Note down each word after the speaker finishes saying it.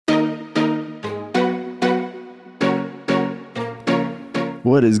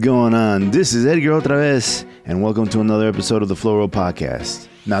What is going on? This is Edgar otra vez, and welcome to another episode of the Flow Road Podcast.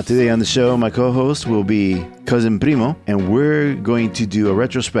 Now, today on the show, my co-host will be Cousin Primo, and we're going to do a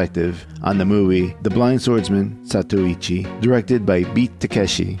retrospective on the movie The Blind Swordsman, Zatoichi, directed by Beat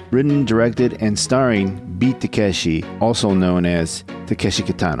Takeshi, written, directed, and starring Beat Takeshi, also known as Takeshi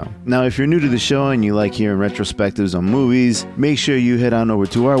Kitano. Now, if you're new to the show and you like hearing retrospectives on movies, make sure you head on over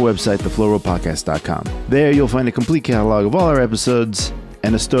to our website, theflowroadpodcast.com. There, you'll find a complete catalog of all our episodes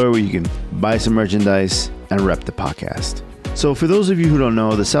and a store where you can buy some merchandise and rep the podcast. So for those of you who don't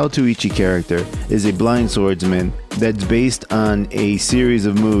know, the Zatoichi character is a blind swordsman that's based on a series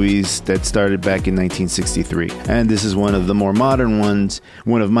of movies that started back in 1963. And this is one of the more modern ones,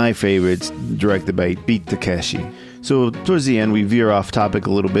 one of my favorites, directed by Beat Takeshi. So towards the end, we veer off topic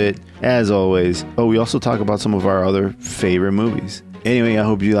a little bit, as always. But we also talk about some of our other favorite movies. Anyway, I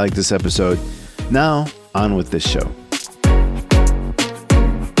hope you like this episode. Now, on with this show.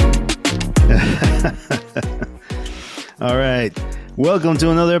 All right. Welcome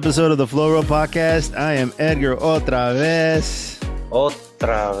to another episode of the Flow Road Podcast. I am Edgar otra vez.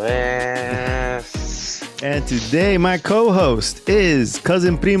 Otra vez. And today my co-host is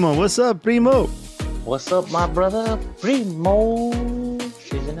Cousin Primo. What's up, Primo? What's up, my brother? Primo.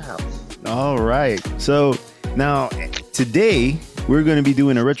 She's in the house. All right. So now today we're going to be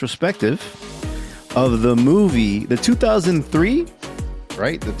doing a retrospective of the movie, the 2003,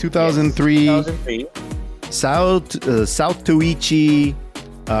 right? The 2003. Yes, 2003. Zatoichi,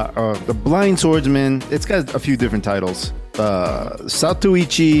 The Blind Swordsman. It's got a few different titles.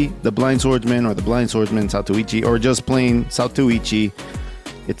 Zatoichi, The Blind Swordsman, or The Blind Swordsman Zatoichi, or just plain Zatoichi.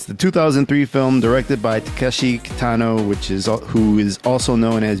 It's the 2003 film directed by Takeshi Kitano, who is also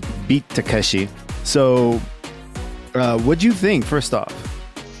known as Beat Takeshi. So, what'd you think, first off?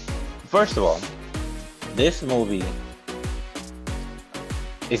 First of all, this movie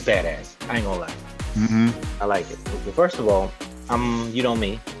is badass. I ain't gonna lie. Mm-hmm. I like it. First of all, you know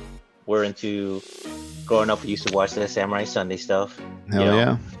me. We're into growing up. We used to watch the Samurai Sunday stuff. Hell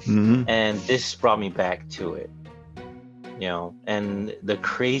yeah! Mm-hmm. And this brought me back to it. And the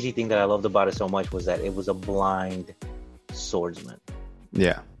crazy thing that I loved about it so much was that it was a blind swordsman.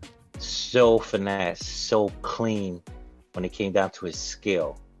 Yeah. So finesse, so clean when it came down to his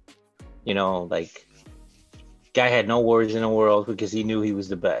skill. Guy had no words in the world because he knew he was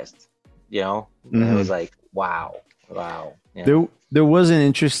the best. Mm-hmm. And it was like, wow. There was an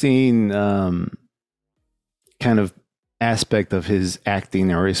interesting kind of aspect of his acting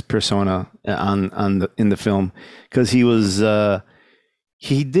or his persona in the film, because he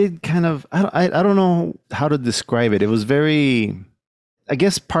did kind of, I don't know how to describe it. It was very, I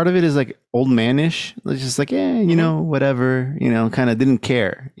guess part of it is like old manish. It's just like, whatever, kind of didn't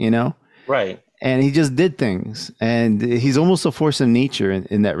care, Right. And he just did things, and he's almost a force of nature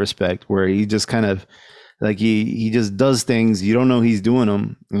in that respect, where he just kind of like he just does things. You don't know he's doing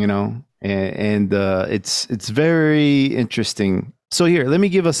them, and it's very interesting. So here, let me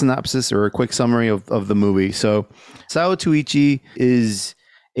give a synopsis or a quick summary of the movie. So Zatoichi is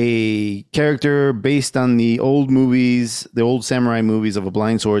a character based on the old movies, the old samurai movies of a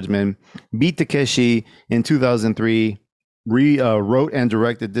blind swordsman. Beat Takeshi in 2003 wrote and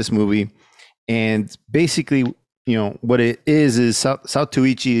directed this movie. And basically, what it is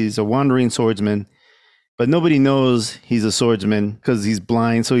Zatoichi is a wandering swordsman, but nobody knows he's a swordsman because he's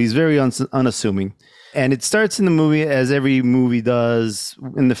blind. So he's very unassuming. And it starts in the movie as every movie does.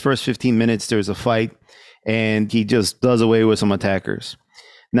 In the first 15 minutes, there's a fight, and he just does away with some attackers.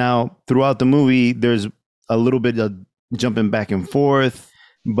 Now, throughout the movie, there's a little bit of jumping back and forth,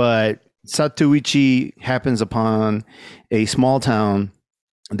 but Zatoichi happens upon a small town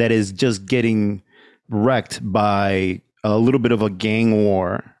that is just getting wrecked by a little bit of a gang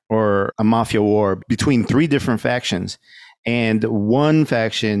war or a mafia war between three different factions. And one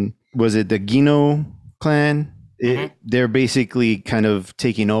faction, was it the Gino clan? They're basically kind of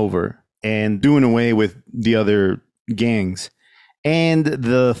taking over and doing away with the other gangs. And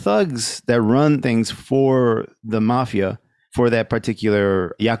the thugs that run things for the mafia, for that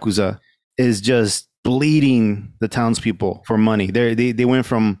particular Yakuza, is just bleeding the townspeople for money. They went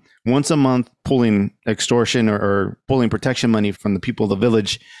from once a month pulling extortion or pulling protection money from the people of the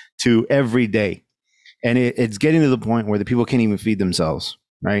village to every day. And it's getting to the point where the people can't even feed themselves,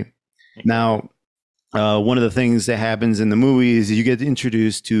 right? Now, one of the things that happens in the movie is you get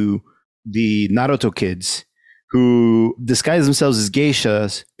introduced to the Naruto kids who disguise themselves as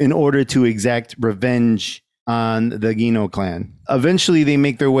geishas in order to exact revenge on the Gino clan. Eventually, they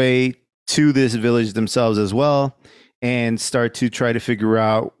make their way to this village themselves as well and start to try to figure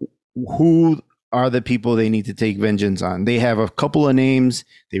out who are the people they need to take vengeance on. They have a couple of names.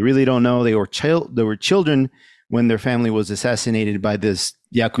 They really don't know. They were children when their family was assassinated by this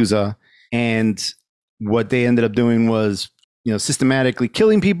yakuza, and what they ended up doing was, systematically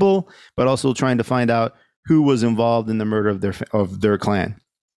killing people, but also trying to find out who was involved in the murder of their clan.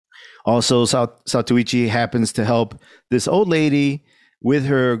 Also, Satoichi happens to help this old lady with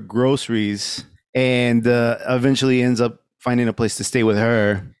her groceries, and eventually ends up finding a place to stay with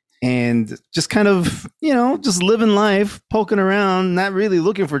her, and just kind of, just living life, poking around, not really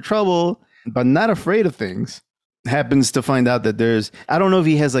looking for trouble, but not afraid of things. Happens to find out that I don't know if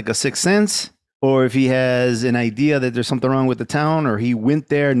he has like a sixth sense, or if he has an idea that there's something wrong with the town, or he went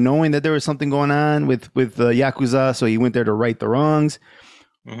there knowing that there was something going on with Yakuza, so he went there to right the wrongs,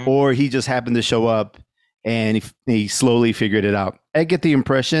 or he just happened to show up and he slowly figured it out. I get the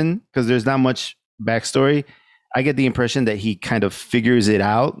impression, because there's not much backstory, I get the impression that he kind of figures it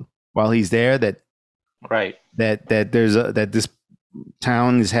out while he's there, that right, that this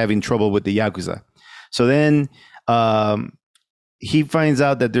town is having trouble with the Yakuza. So then he finds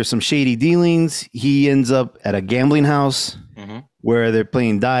out that there's some shady dealings. He ends up at a gambling house where they're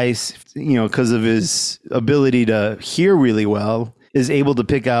playing dice, because of his ability to hear really well, is able to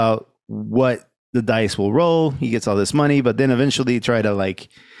pick out what the dice will roll. He gets all this money, but then eventually try to like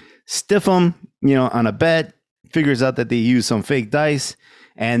stiff him, on a bet, figures out that they use some fake dice,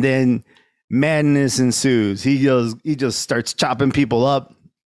 and then madness ensues. He just starts chopping people up.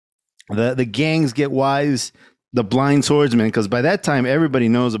 The gangs get wise. The blind swordsman, because by that time everybody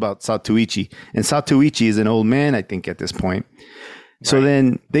knows about Zatoichi, and Zatoichi is an old man, I think, at this point. So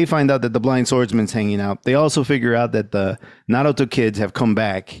then they find out that the blind swordsman's hanging out. They also figure out that the Naruto kids have come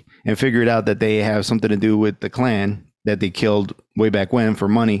back and figured out that they have something to do with the clan that they killed way back when for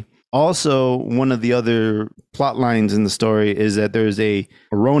money. Also, one of the other plot lines in the story is that there's a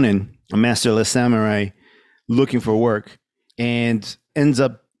Ronin, a masterless samurai, looking for work, and ends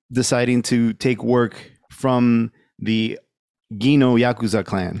up deciding to take work from the Gino Yakuza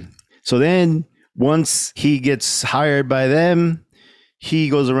clan. So then once he gets hired by them, he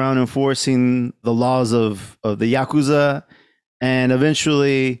goes around enforcing the laws of the Yakuza, and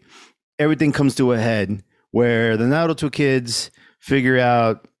eventually everything comes to a head where the Naruto kids figure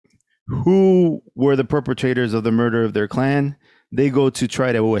out who were the perpetrators of the murder of their clan. They go to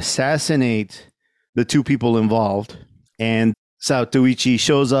try to assassinate the two people involved, and Satoichi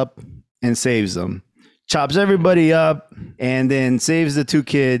shows up and saves them. Chops everybody up, and then saves the two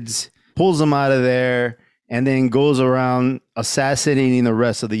kids, pulls them out of there, and then goes around assassinating the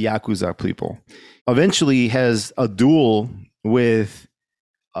rest of the Yakuza people. Eventually has a duel with,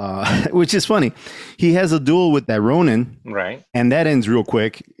 which is funny. He has a duel with that Ronin. Right. And that ends real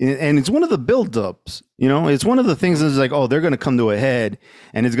quick. And it's one of the build-ups, it's one of the things that's like, oh, they're going to come to a head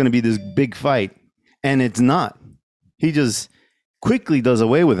and it's going to be this big fight. And it's not. He just quickly does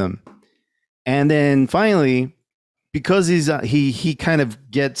away with him. And then finally, because he kind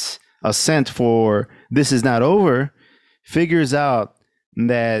of gets a scent for this is not over, figures out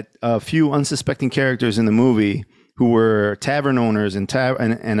that a few unsuspecting characters in the movie who were tavern owners and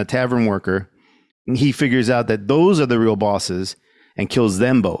a tavern worker, he figures out that those are the real bosses and kills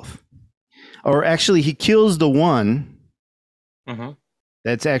them both. Or actually, he kills the one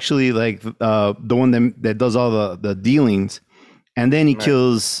that's actually like the one that does all the dealings, and then he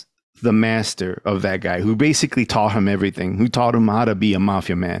kills the master of that guy who basically taught him everything, who taught him how to be a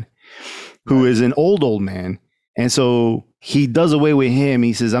mafia man, who is an old man. And so he does away with him.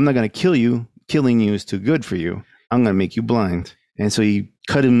 He says, I'm not going to kill you. Killing you is too good for you. I'm going to make you blind. And so he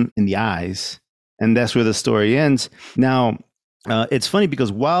cut him in the eyes. And that's where the story ends. Now, it's funny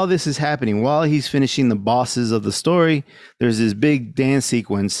because while this is happening, while he's finishing the bosses of the story, there's this big dance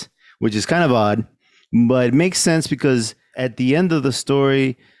sequence, which is kind of odd, but it makes sense because at the end of the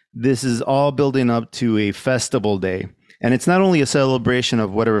story, this is all building up to a festival day. And it's not only a celebration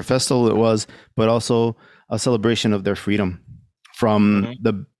of whatever festival it was, but also a celebration of their freedom from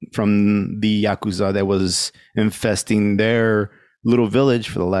the Yakuza that was infesting their little village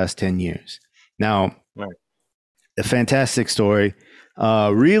for the last 10 years. Now, a fantastic story,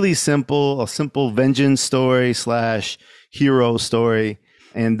 really simple, a simple vengeance story / hero story.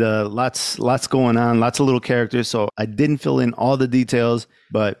 And lots going on, lots of little characters. So I didn't fill in all the details,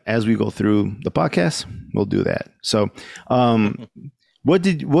 but as we go through the podcast, we'll do that. So what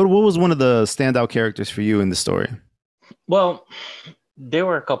was one of the standout characters for you in the story? Well, there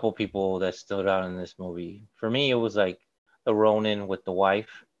were a couple people that stood out in this movie. For me, it was like the Ronin with the wife.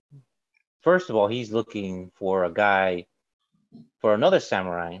 First of all, he's looking for another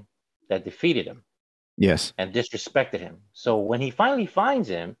samurai that defeated him. Yes. And disrespected him. So when he finally finds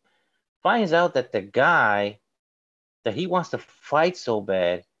him, finds out that the guy that he wants to fight so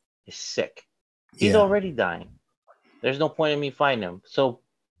bad is sick. He's Yeah. already dying. There's no point in me fighting him. So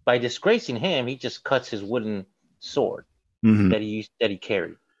by disgracing him, he just cuts his wooden sword Hmm. that he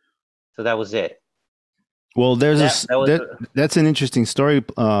carried. So that was it. Well, That was that's an interesting story,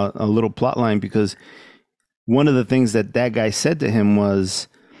 a little plot line, because one of the things that that guy said to him was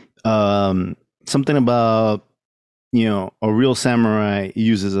something about, you know, a real samurai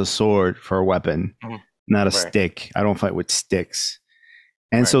uses a sword for a weapon, Mhm. not a Right, stick. I don't fight with sticks.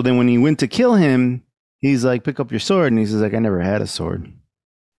 And right. so then when he went to kill him, he's like, pick up your sword. And he's like, I never had a sword.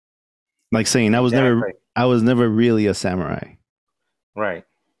 Like saying, Exactly. I was never really a samurai. Right.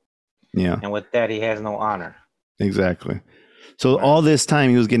 Yeah, And with that, he has no honor. exactly. So Right. all this time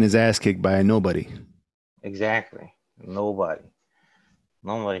he was getting his ass kicked by a nobody. Exactly. Nobody.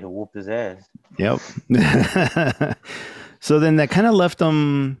 Nobody who whooped his ass. Yep. So then that kind of left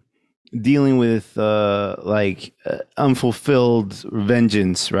him dealing with unfulfilled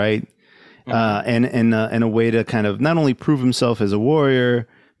vengeance, right? Hmm. And a way to kind of not only prove himself as a warrior,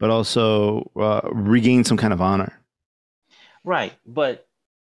 but also regain some kind of honor. Right. But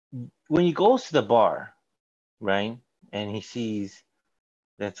when he goes to the bar, right, and he sees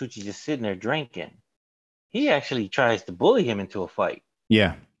that Tsuchi just sitting there drinking, he actually tries to bully him into a fight,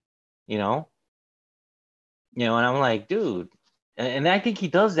 Yeah. you know? And I'm like, dude, and I think he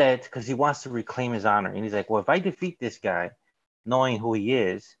does that because he wants to reclaim his honor. And he's like, well, if I defeat this guy, knowing who he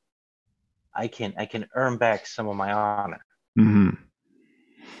is, I can earn back some of my honor. Hmm.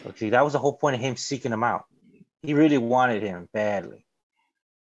 So see, that was the whole point of him seeking him out. He really wanted him badly,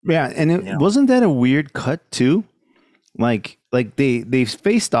 Yeah, and you it know. wasn't that a weird cut too. Like they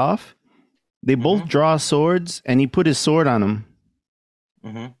faced off. They both Mm-hmm. draw swords, and he put his sword on him,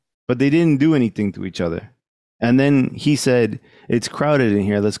 Mm-hmm. but they didn't do anything to each other. And then he said, "It's crowded in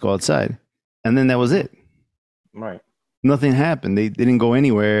here. Let's go outside." And then that was Mm-hmm. it. Right. Nothing happened. They didn't go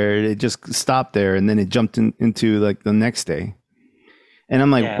anywhere. It just stopped there, and then it jumped into like the next day. And I'm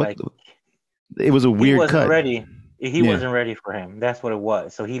like, Yeah, what? like It was a he weird wasn't cut. ready. He Yeah. wasn't ready for him. That's what it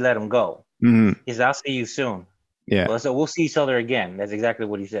was. So he let him go. Hmm. He said, "I'll see you soon." Yeah. Well, so we'll see each other again. That's exactly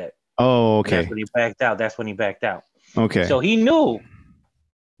what he said. Oh, And that's okay. when he backed out. That's when he backed out. Okay. So he knew,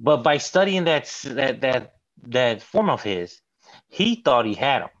 but by studying that form of his, he thought he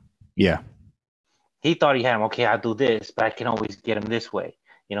had him. Yeah. He thought he had him. Okay, I'll do this, but I can always get him this way.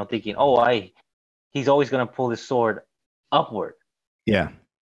 Thinking, oh, he's always gonna pull his sword upward, Yeah.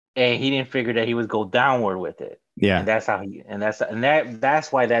 and he didn't figure that he would go downward with it. And Yeah. that's how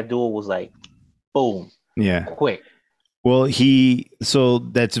that's why that duel was like, boom, Yeah. quick. Well, so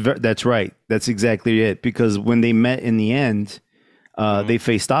that's right. That's exactly it. Because when they met in the end, Mm-hmm. they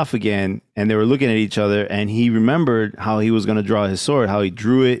faced off again, and they were looking at each other. And he remembered how he was going to draw his sword, how he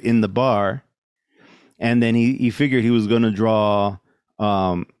drew it in the bar, and then he figured he was going to draw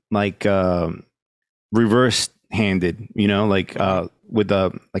like reverse handed, you know, Mm-hmm. with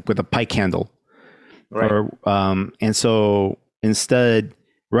a pike handle, Right. or and so instead,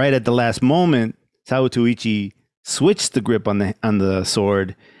 right at the last moment, Zatoichi switched the grip on the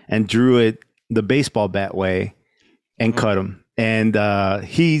sword and drew it the baseball bat way and Mm-hmm. cut him. And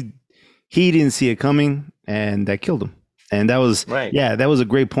he didn't see it coming, and that killed him. And that was Right. yeah, that was a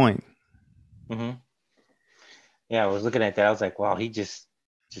great point. Mm-hmm. Yeah, I was looking at that. I was like, wow, he just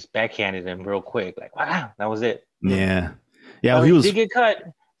backhanded him real quick. Like, wow, that was it. Yeah, yeah, Well, he he was. did get cut.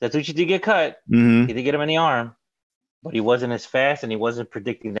 Zatoichi did get cut. He Hmm. did get him in the arm, but he wasn't as fast, and he wasn't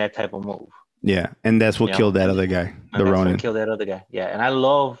predicting that type of move. Yeah, and that's what killed that And other guy, the that's what Ronin. killed that other guy. Yeah, and I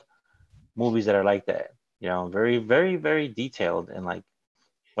love movies that are like that. Very, very, very detailed, and like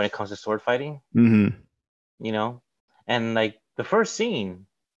when it comes to sword fighting, Hmm. you know, and like the first scene,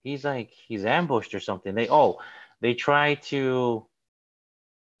 he's ambushed or something. They try to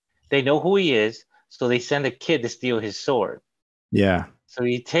they know who he is, so they send a kid to steal his sword. Yeah. So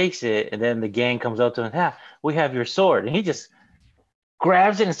he takes it, and then the gang comes up to him. We have your sword, and he just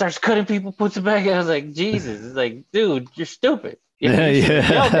grabs it and starts cutting people, puts it back. And I was like, Jesus! It's like, dude, you're stupid. You should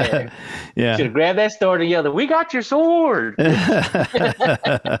have yelled at him. Yeah. You should Yeah. have grabbed that sword and yelled, "We got your sword!"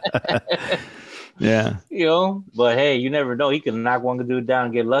 Yeah. But hey, you never know. He could knock one dude down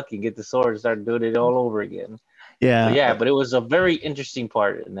and get lucky and get the sword and start doing it all over again. But Yeah. yeah, but it was a very interesting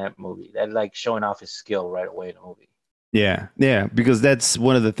part in that movie. That like showing off his skill right away in the movie. Yeah. Yeah. Because that's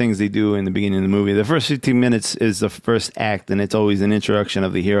one of the things they do in the beginning of the movie. The first 15 minutes is the first act, and it's always an introduction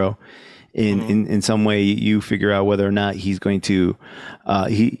of the hero. Mm-hmm. In some way, you figure out whether or not he's going to,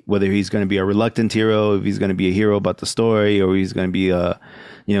 whether he's going to be a reluctant hero, if he's going to be a hero about the story, or he's going to be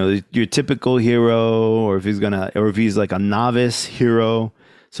your typical hero, or if he's like a novice hero.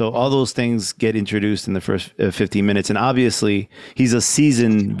 So all Mhm. those things get introduced in the first 15 minutes. And obviously, he's a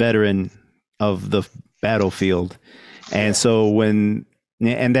seasoned veteran of the battlefield. And Yeah. so and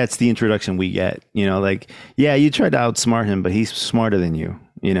that's the introduction we get, like, yeah, you tried to outsmart him, but he's smarter than you.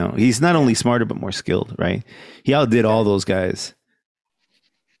 He's not Yeah. only smarter, but more skilled, right? He outdid all Exactly. those guys.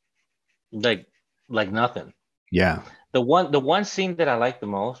 Like nothing. Yeah. The one scene that I liked the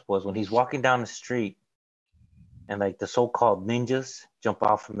most was when he's walking down the street and like the so-called ninjas jump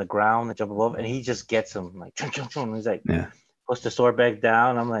off from the ground and jump above, and he just gets them like chum, chum, chum. He's like Yeah. puts the sword back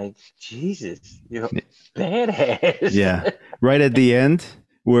down. I'm like, Jesus, you're badass. Yeah. Right at the end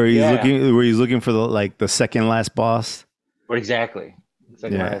where he's Yeah, looking for the second last boss. exactly.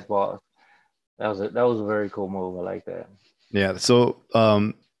 Second Yeah. last boss. That was a very cool move. I like that. Yeah. So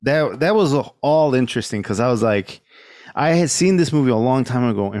that was all interesting because I was like, I had seen this movie a long time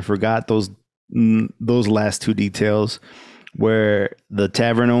ago and forgot those last two details where the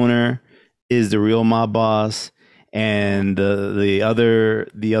tavern owner is the real mob boss, Mhm. and the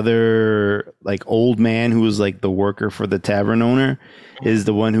other like old man who was like the worker for the tavern owner is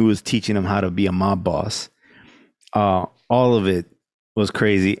the one who was teaching him how to be a mob boss. All of it was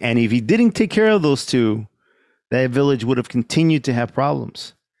crazy, and if he didn't take care of those two, that village would have continued to have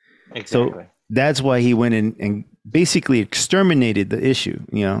problems. So Exactly. that's why he went in and basically exterminated the issue.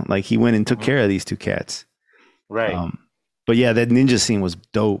 Like he went and took Mhm. care of these two cats. Right. Um, but yeah, that ninja scene was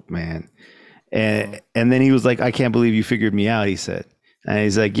dope, man. Mhm. And then he was like, "I can't believe you figured me out." He said, and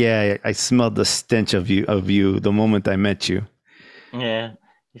he's like, "Yeah, I smelled the stench of you the moment I met you." Yeah.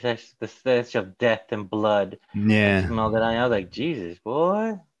 He says the stench of death and blood. I Yeah, smelled it. I was like, Jesus,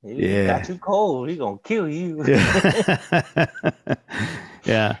 boy, he got yeah, you cold. He gonna kill you. yeah,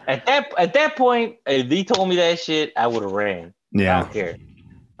 yeah, At that point, if he told me that shit, I would have ran. I yeah. don't care.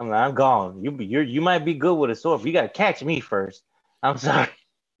 I'm like, I'm gone. You might be good with a sword, but you gotta catch me first. I'm sorry.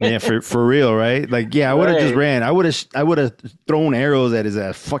 Yeah, for real, right? Like, yeah, I would have just Right. ran. I would have thrown arrows at his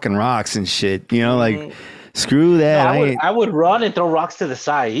fucking rocks and shit. Like, Mm. screw No, that. I I would ain't. I would run and throw rocks to the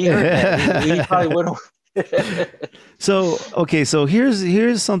side. He heard that. He probably wouldn't. So okay, so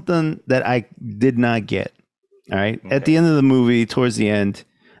here's something that I did not get. All right, at Okay. the end of the movie, towards the end,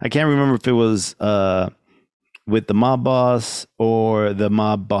 I can't remember if it was with the mob boss or the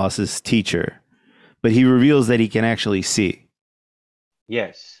mob boss's teacher, but he reveals that he can actually see.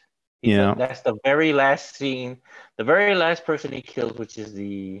 Yes. You know, That's the very last scene. The very last person he kills, which is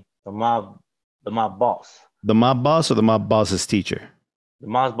the mob boss. the mob boss or the mob boss's teacher. The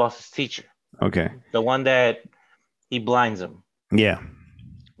mob boss's teacher. Okay. The one that he blinds him. Yeah.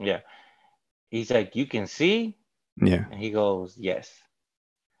 Yeah. He's like, "You can see?" Yeah. And he goes, "Yes."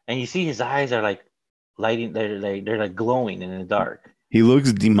 And you see his eyes are like lighting, they're like glowing in the dark. He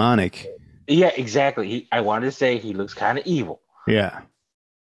looks demonic. Yeah, exactly. I wanted to say he looks kind of evil. Yeah.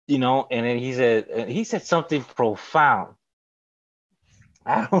 And then he said something profound.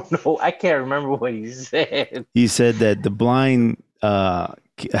 I don't know. I can't remember what he said. He said that the blind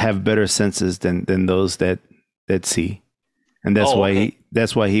have better senses than those that see, and that's Oh, why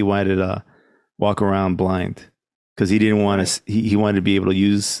okay. he wanted to walk around blind because he didn't want Right. to. He wanted to be able to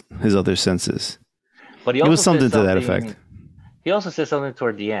use his other senses. But he It was also said something to that something. effect. He also said something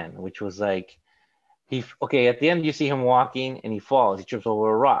toward the end, which was like okay, at the end you see him walking and he falls. He trips over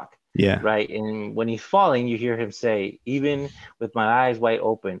a rock, Yeah. right? And when he's falling, you hear him say, "Even with my eyes wide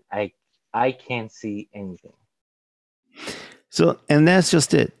open, I can't see anything." So, and that's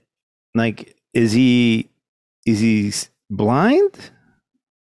just it. Like, is he blind,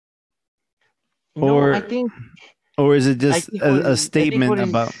 No, I or think or is it I just think what a he I think what statement he's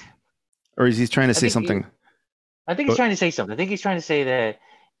about, or is he trying to I say think he, something? I think he's Oh, trying to say something. I think he's trying to say that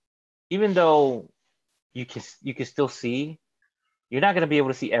even though you can still see, you're not going to be able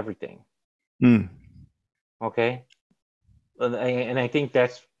to see everything. mm, Okay, and I think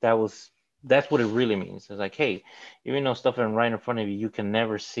that's what it really means. It's like, hey, even though stuff is right in front of you, you can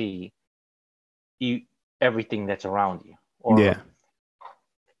never see you everything that's around you. Or yeah.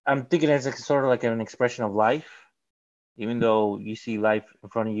 I'm thinking as a sort of like an expression of life. Even though you see life in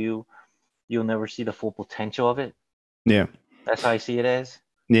front of you, you'll never see the full potential of it. Yeah. That's how I see it as.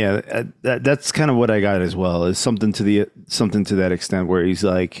 Yeah, that's kind of what I got as well. Is something to that extent where he's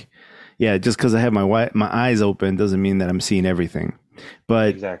like, yeah, just because I have my eyes open doesn't mean that I'm seeing everything. But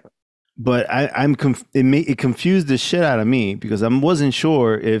Exactly. it confused the shit out of me because I wasn't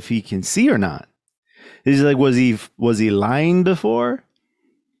sure if he can see or not. He's like, was he lying before,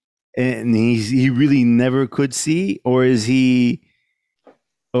 and he really never could see, or is he,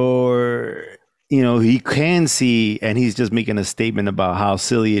 or he can see and he's just making a statement about how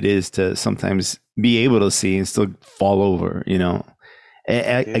silly it is to sometimes be able to see and still fall over.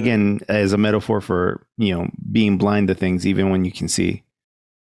 Dude, Again, as a metaphor for, being blind to things even when you can see.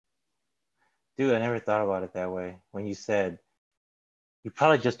 dude, I never thought about it that way. When you said he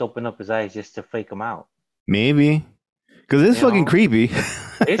probably just opened up his eyes just to fake him out. Maybe because it's You fucking know, creepy.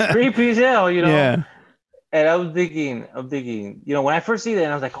 it's creepy as hell. Yeah, And I'm thinking, when I first see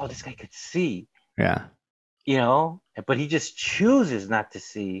that, I was like, oh, this guy could see. yeah. But he just chooses not to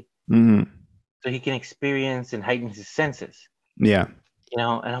see Hmm. so he can experience and heighten his senses. Yeah.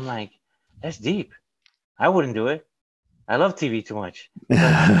 And I'm like, that's deep. I wouldn't do it. I love TV too much. But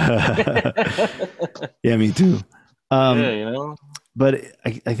Yeah, me too. yeah, Um, but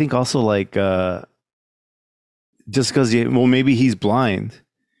I think also like just because well, maybe he's blind,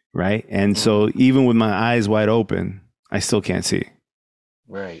 right? And Mhm. so even with my eyes wide open, I still can't see.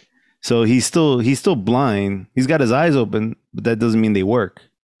 Right. So he's still blind. He's got his eyes open, but that doesn't mean they work.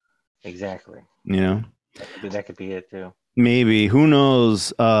 Exactly. You know, That could be it too. maybe who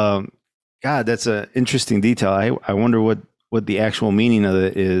knows? God, that's an interesting detail. I wonder what the actual meaning of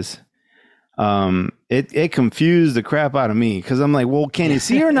it is. It confused the crap out of me because I'm like, well, can he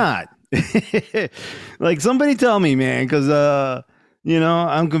see or not? Like somebody tell me, man, because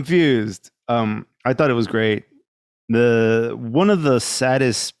I'm confused. I thought it was great. The one of the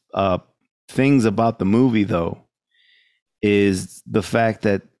saddest things about the movie though is the fact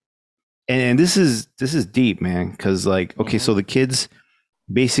that and this is deep, man, because like okay, Mhm. so the kids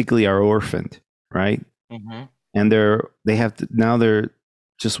basically are orphaned, right? Mhm. And they have to now they're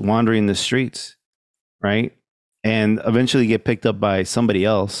just wandering the streets, right? And eventually get picked up by somebody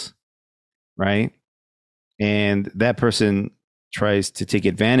else, right? And that person tries to take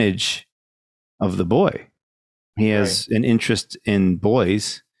advantage of the boy. He Right. has an interest in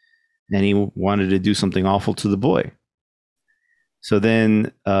boys and he wanted to do something awful to the boy. So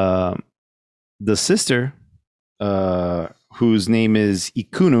then the sister, whose name is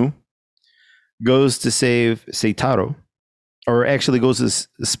Ikunu, goes to save Seitaro, or actually goes to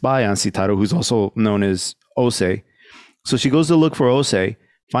spy on Seitaro, who's also known as Ose. So she goes to look for Ose,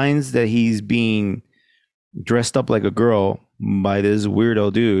 finds that he's being dressed up like a girl by this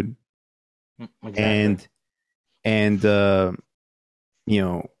weirdo dude, Exactly. and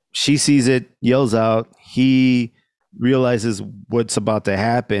she sees it, yells out. He realizes what's about to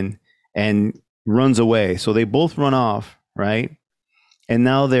happen and runs away. So they both run off, right? And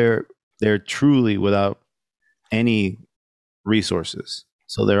now they're truly without any resources.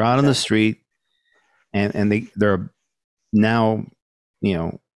 So they're out on the Exactly. street and they're now, you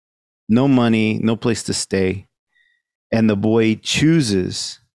know, no money, no place to stay. And the boy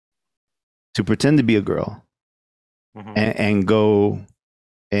chooses to pretend to be a girl Mhm. and go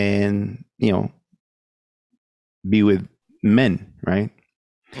and, be with men, right?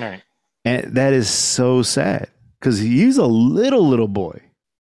 Right. And that is so sad because he's a little boy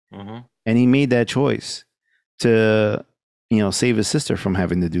Mhm. and he made that choice to, save his sister from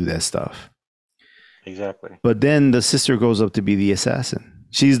having to do that stuff. Exactly. But then the sister grows up to be the assassin.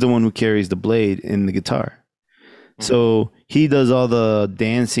 She's the one who carries the blade in the guitar. Mhm. So he does all the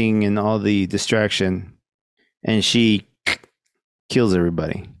dancing and all the distraction, and she kills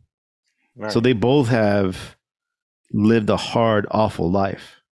everybody. So Right. they both have lived a hard, awful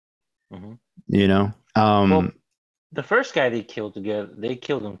life, Mhm. you know? Well, the first guy they killed together, they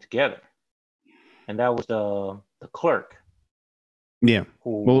killed him together, and that was the clerk Yeah.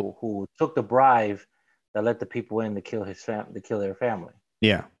 Well, who took the bribe that let the people in to kill to kill their family.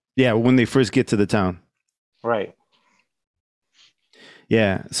 yeah. Yeah. When they first get to the town. Right.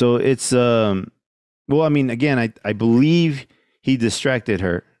 Yeah. So it's, well, I mean, again, I believe he distracted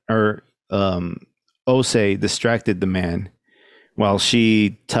her, or Ose distracted the man while Mhm.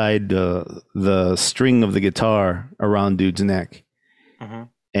 she tied the string of the guitar around dude's neck. Mhm.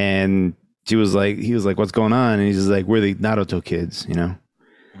 And he was like, what's going on? And he's just like, we're the Naruto kids, you know?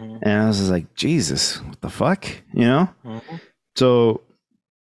 Mhm. And I was just like, Jesus, what the fuck? You know? Mhm. So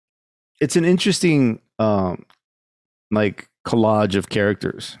it's an interesting, like collage of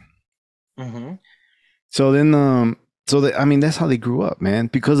characters. Mhm. So then, I mean, that's how they grew up, man.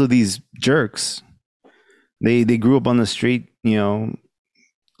 Because of these jerks, they grew up on the street,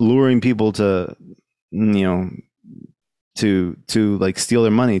 luring people to, you know, to like steal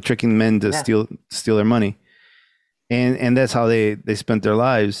their money, tricking men to Yeah. steal their money, and that's how they spent their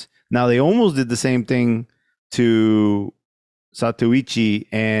lives. Now they almost did the same thing to Zatoichi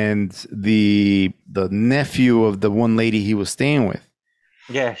and the nephew of the one lady he was staying with,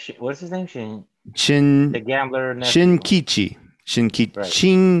 Yeah. What's his name? The Shin gambler nephew. Shinkichi. Right.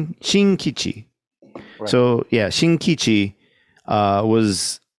 Shinkichi. Right. So yeah, Shinkichi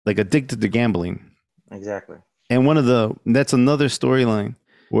was like addicted to gambling, Exactly. And that's another storyline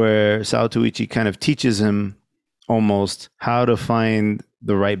where Zatoichi kind of teaches him almost how to find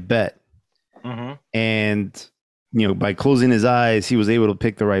the right bet. Mm-hmm. And, by closing his eyes, he was able to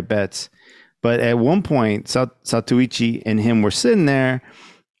pick the right bets. But at one point, Satoichi and him were sitting there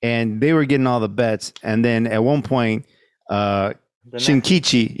and they were getting all the bets. And then at one point, Shinkichi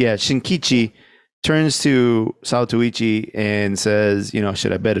turns to Satoichi and says,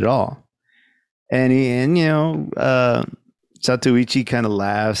 should I bet it all? Satoichi kind of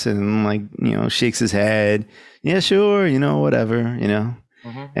laughs and like, shakes his head. Yeah, sure, whatever.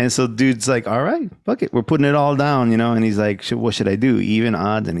 Mm-hmm. And so dude's like, all right, fuck it. We're putting it all down, and he's like, what should I do? Even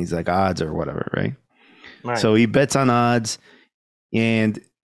odds? And he's like, odds or whatever, right? Right. So he bets on odds and,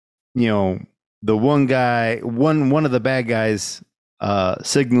 the one guy, one of the bad guys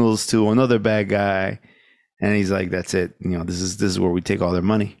signals to another bad guy and he's like, that's it. This is where we take all their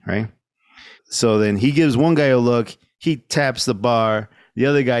money, right? So then he gives one guy a look. He taps the bar. The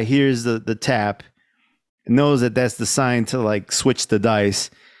other guy hears the tap, knows that that's the sign to like switch the dice.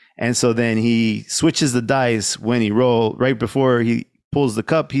 And so then he switches the dice when he roll. Right before he pulls the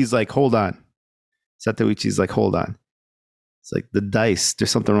cup, he's like, hold on. Satoichi's like, hold on. It's like the dice.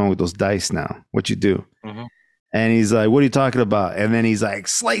 There's something wrong with those dice now. What you do? Mm-hmm. And he's like, what are you talking about? And then he's like,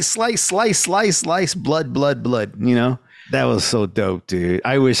 slice, slice, slice, slice, slice, blood, blood, blood. That was so dope, dude.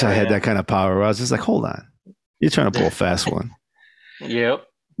 I wish I had that kind of power. Where I was just like, hold on. You're trying to pull a fast one. Yep.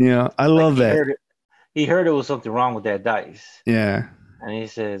 I love that. He heard it was something wrong with that dice. Yeah. And he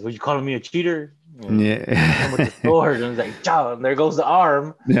says, "Were you calling me a cheater?" Yeah. With the sword, and he's like, "Chow!" And there goes the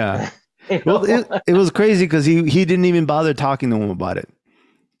arm. Yeah. Well, it was crazy because he didn't even bother talking to him about it.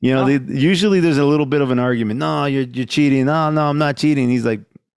 Usually there's a little bit of an argument. No, you're cheating. No, I'm not cheating. He's like,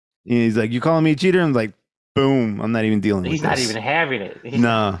 you calling me a cheater? I'm like, boom, I'm not even dealing with this. He's not even having it.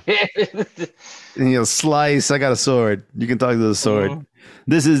 No. And slice. I got a sword. You can talk to the sword. Mm-hmm.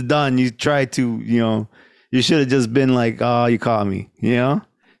 This is done. You tried to, you should have just been like, oh, you caught me.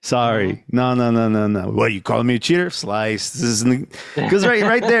 Sorry. Mm-hmm. No. What, you calling me a cheater? Slice. This is because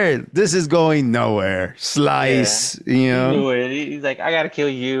right there, this is going nowhere. Slice. Yeah. He knew it. He's like, I gotta kill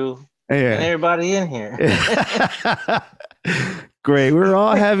you and everybody in here. Great. We're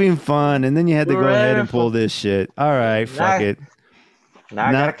all having fun, and then you had to go ahead and pull this shit. All right, fuck it. Now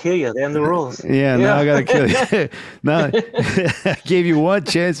I gotta kill you. Then the rules. Yeah, now I gotta kill you. Now I gave you one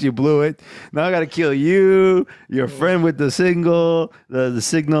chance, you blew it. Now I gotta kill you, your friend with the signal,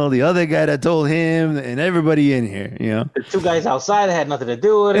 the other guy that told him, and everybody in here. The two guys outside had nothing to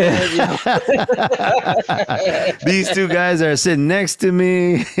do with it. These two guys are sitting next to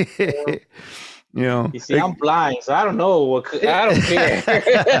me. You see, I'm blind, so I don't know I don't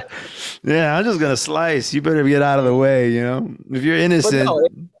care. Yeah, I'm just gonna slice. You better get out of the way. If you're innocent. But no,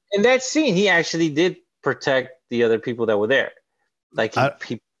 in that scene, he actually did protect the other people that were there. Like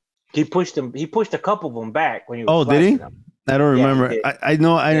he pushed them. He pushed a couple of them back when he was. Oh, did he? Them. I don't remember. I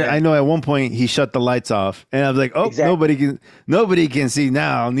know. I know. At one point, he shut the lights off, and I was like, "Oh, exactly. Nobody can see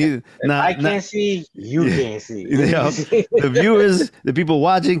now. I can't see. You can't see. The viewers, the people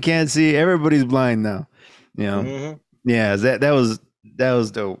watching can't see. Everybody's blind now. Mm-hmm. Yeah. That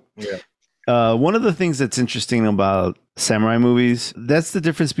was dope. Yeah. One of the things that's interesting about samurai movies, that's the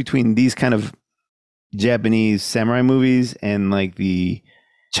difference between these kind of Japanese samurai movies and like the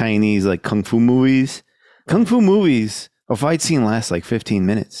Chinese like kung fu movies. Kung fu movies. A fight scene lasts like 15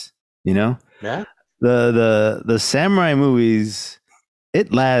 minutes, Yeah. The samurai movies,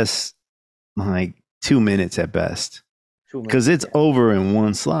 it lasts like 2 minutes at best. Because it's over in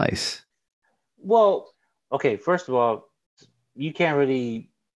one slice. Well, okay, first of all, you can't really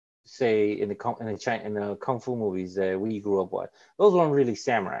say in the kung fu movies that we grew up with, those weren't really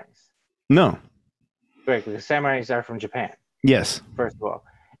samurais. No. Correct, because samurais are from Japan. Yes. First of all.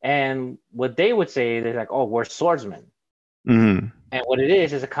 And what they would say, they're like, oh, we're swordsmen. Mm-hmm. And what it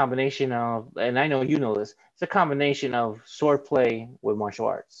is a combination of, and I know you know this, it's a combination of swordplay with martial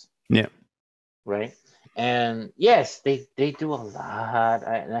arts. Yeah. Right? And yes, they do a lot,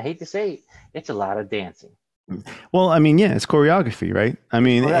 and I hate to say it, it's a lot of dancing. Well, I mean, yeah, it's choreography, right? I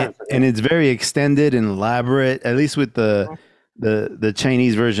mean, and it's very extended and elaborate, at least with the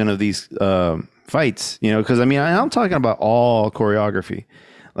Chinese version of these fights, because I mean, I'm talking about all choreography.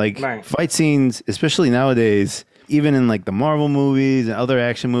 Like fight scenes, especially nowadays, even in like the Marvel movies and other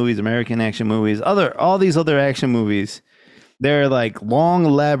action movies, American action movies, all these other action movies, they're like long,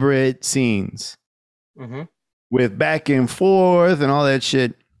 elaborate scenes with back and forth and all that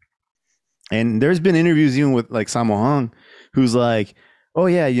shit. And there's been interviews even with like Sammo Hung, who's like, oh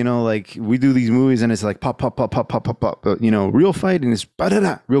yeah, like we do these movies and it's like pop, pop, pop, pop, pop, pop, pop. But real fight and it's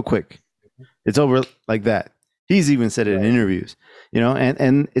real quick. It's over like that. He's even said it in Right. interviews,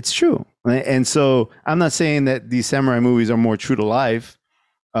 and it's true. And so I'm not saying that these samurai movies are more true to life.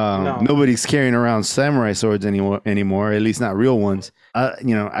 No. Nobody's carrying around samurai swords anymore, at least not real ones.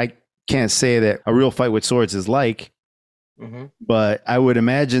 I can't say that a real fight with swords is like, Mm-hmm. but I would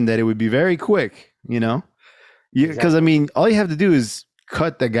imagine that it would be very quick, because I Exactly. mean, all you have to do is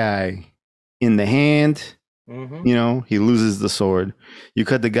cut the guy in the hand, Mm-hmm. he loses the sword. You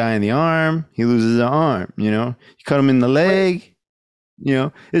cut the guy in the arm, he loses the arm, you cut him in the Wait,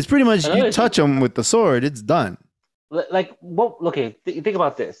 leg, it's pretty much you another thing, touch him with the sword, it's done. like, what? Okay, think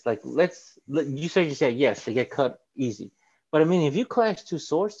about this. Like, you said yes, they get cut easy, but I mean, if you clash two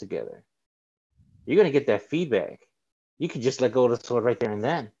swords together, you're gonna get that feedback. You could just let go of the sword right there and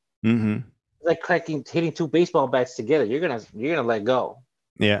then. Mm-hmm. It's like hitting two baseball bats together. You're gonna let go.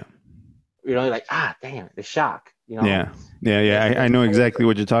 Yeah. You're like, damn, the shock. Yeah. Yeah. I know exactly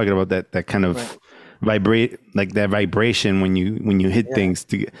what you're talking about. That kind Right. of vibrate, like that vibration when you hit Yeah. things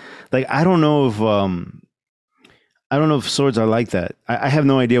to like, I don't know if swords are like that. I have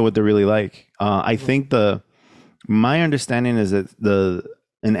no idea what they're really like. I Mm-hmm. think my understanding is that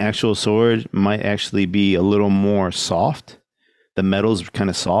an actual sword might actually be a little more soft. The metal's kind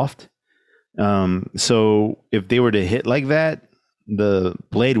of soft. So if they were to hit like that, the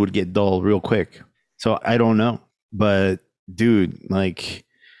blade would get dull real quick. So I don't know, but dude, like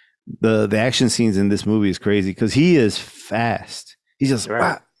the action scenes in this movie is crazy because he is fast. He's just Right.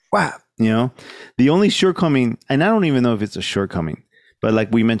 whap, whap. The only shortcoming, and I don't even know if it's a shortcoming, but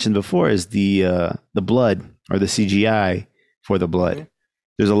like we mentioned before, is the blood or the CGI for the blood. Mm-hmm.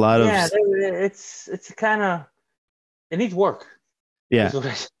 There's a lot of Yeah, it's kind of it needs work. yeah. Is what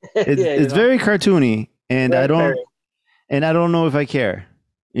I said. It's Yeah, it's very cartoony, and I very, don't very. and I don't know if I care.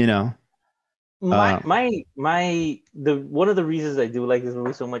 You know, um, The one of the reasons I do like this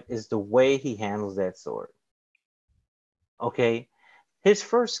movie so much is the way he handles that sword. Okay, his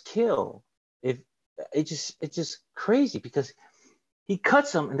first kill, if it's just crazy because he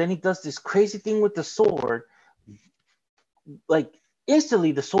cuts him and then he does this crazy thing with the sword. Like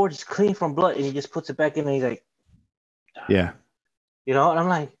instantly, the sword is clean from blood, and he just puts it back in, and he's like, yeah, and I'm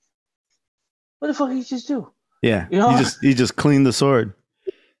like, what the fuck did he just do? yeah. You know, He just cleaned the sword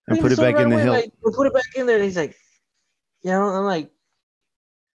and clean the put it sword back right in the away, hilt. like put it back in there, and he's like, I'm like,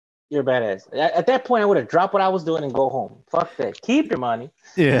 you're a badass. At that point, I would have dropped what I was doing and go home. Fuck that. Keep your money.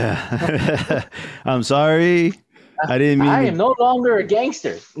 Yeah, I'm sorry. I didn't mean I am to. no longer a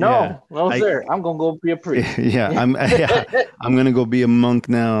gangster. Yeah, No, I. sir. I'm gonna go be a priest. Yeah, yeah, I'm gonna go be a monk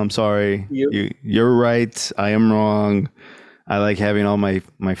now. I'm sorry. You You're right. I am wrong. I like having all my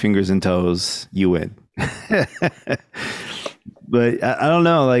fingers and toes. You win. But I don't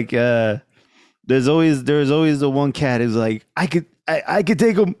know. Like, there's always the one cat who's like, I could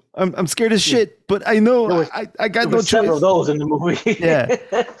take him. I'm scared as shit, but I know there was I got there no were several of choice. those in the movie. Yeah,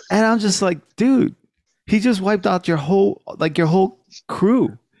 and I'm just like, dude, he just wiped out your whole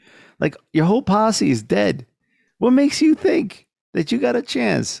crew, like your whole posse is dead. What makes you think that you got a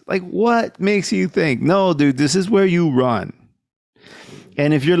chance? Like, what makes you think? No, dude, this is where you run.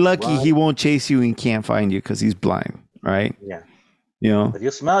 And if you're lucky, Run. he won't chase you and can't find you because he's blind, right? Yeah, You know, but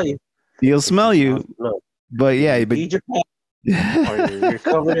he'll smell you he'll if he smell smells you, blood. but If yeah, you but peed your pants or you're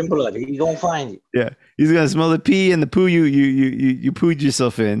covered in blood, he's gonna find you. yeah, he's gonna smell the pee and the poo you pooed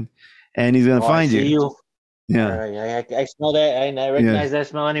yourself in, and he's gonna Oh, I find see you. you. Yeah, I smell that. I yeah, recognize that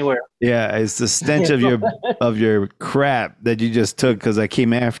smell anywhere. yeah. It's the stench of your crap that you just took because I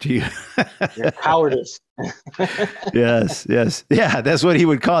came after you. Your cowardice. Yes, yes, yeah. That's what he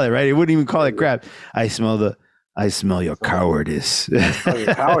would call it, right? He wouldn't even call it crap. I smell your cowardice. Oh,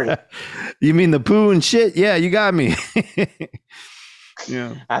 your cowardice. You mean the poo and shit? Yeah, you got me.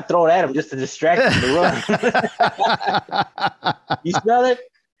 Yeah. I throw it at him just to distract him to run. You smell it?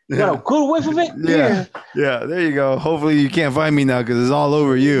 You got a good whiff of it? Yeah, yeah. There you go. Hopefully you can't find me now because it's all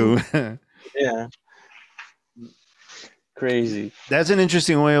over you. Yeah. Crazy. That's an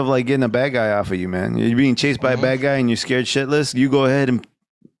interesting way of like getting a bad guy off of you, man. You're being chased by a bad guy and you're scared shitless. You go ahead and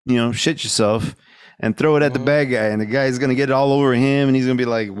shit yourself and throw it at the bad guy, and the guy's gonna get it all over him, and he's gonna be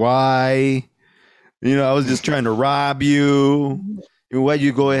like, "Why? I was just trying to rob you. Why'd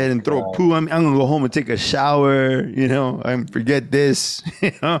you go ahead and throw poo? I'm gonna go home and take a shower. And forget this.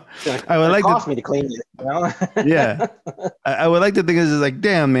 I would like cost to, me to clean it. yeah. I would like to think it's just like,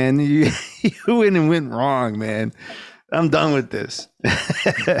 damn, man, you went wrong, man. I'm done with this.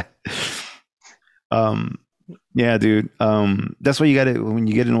 Yeah, dude. That's why you got to, when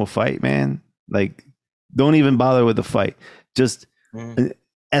you get into a fight, man, like, don't even bother with the fight. Just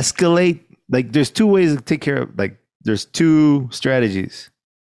escalate. Like, there's two ways to take care of, like, there's two strategies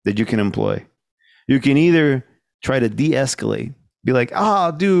that you can employ. You can either try to de-escalate. Be like,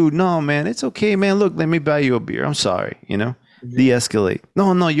 oh, dude, no, man, it's okay, man. Look, let me buy you a beer. I'm sorry, Mhm. de-escalate.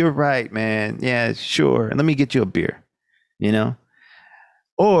 No, no, you're right, man. Yeah, sure. Let me get you a beer, you know?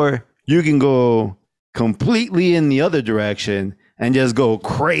 Or you can go completely in the other direction and just go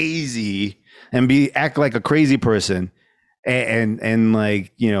crazy and act like a crazy person and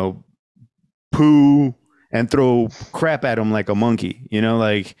like, poo and throw crap at him like a monkey,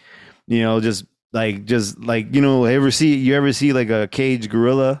 like, just like, you ever see like a caged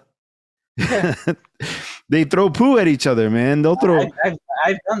gorilla? Yeah, They throw poo at each other, man. They'll I, throw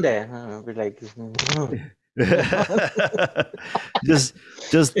I've done that. We're like, just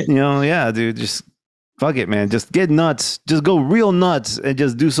yeah, dude, just fuck it, man. Just get nuts. Just go real nuts and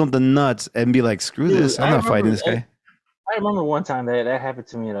just do something nuts and be like, screw dude, this. I'm not fighting this guy. I remember one time that happened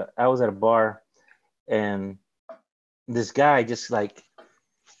to me. I was at a bar, and this guy just like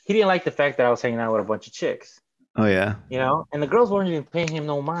he didn't like the fact that I was hanging out with a bunch of chicks, Oh yeah. and the girls weren't even paying him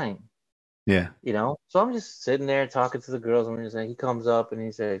no mind, Yeah. So I'm just sitting there talking to the girls, and he comes up and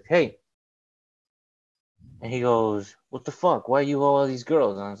he says, "Hey," and he goes, "What the fuck? Why you all these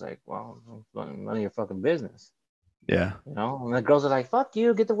girls?" And I was like, "Well, none of your fucking business." Yeah. And the girls are like, "Fuck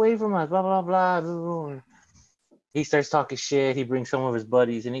you, get away from us," blah blah blah blah. He starts talking shit. He brings some of his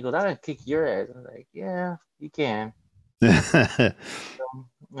buddies, and he goes, "I didn't kick your ass." I'm like, "Yeah, you can." I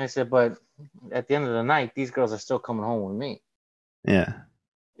said, "But at the end of the night, these girls are still coming home with me." Yeah.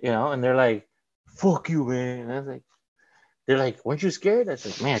 And they're like, "Fuck you, man." And I was like, they're like, "Weren't you scared?" I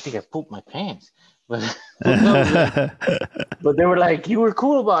said, "Man, I think I pooped my pants." But but they were like, "You were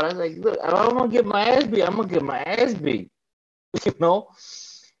cool about it." I was like, "Look, I'm gonna get my ass beat. I'm gonna get my ass beat." you know.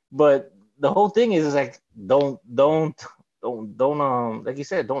 But the whole thing is like, don't like you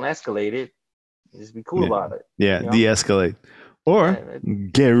said, don't escalate it. Just be cool Yeah. about it. Yeah. You know. De-escalate. Or Yeah.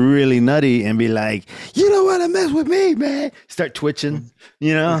 get really nutty and be like, you don't want to mess with me, man. Start twitching,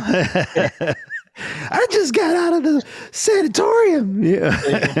 I just got out of the sanatorium. Yeah.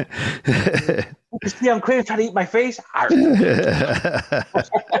 You see, I'm crazy trying to eat my face.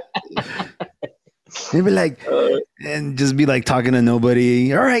 And be like, and just be like talking to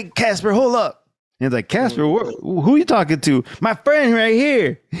nobody. All right, Casper, hold up. And it's like, Casper, who are you talking to? My friend right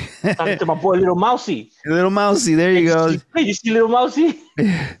here. Talking to my boy, Little Mousy. Little Mousy, there you go. Hey, you see Little Mousy?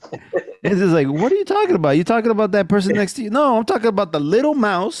 It's just like, what are you talking about? You talking about that person next to you? No, I'm talking about the little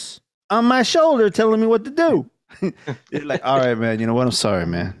mouse on my shoulder telling me what to do. You're like, all right, man. You know what? I'm sorry,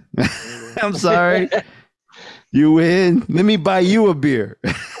 man. I'm sorry. You win. Let me buy you a beer.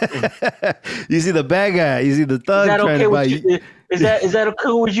 You see the bad guy. You see the thug trying to buy you. Is that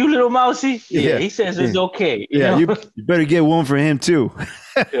okay with you, Little Mousy? Yeah, he says it's okay. You better get one for him too.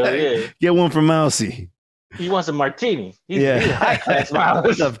 Yeah. Get one for Mousy. He wants a martini. He's a high class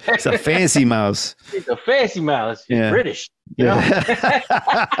mouse. It's a fancy mouse. He's a fancy mouse. He's British.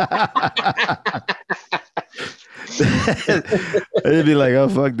 They'd be like, oh,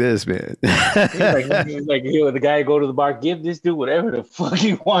 fuck this, man. he's like, the guy go to the bar, give this dude whatever the fuck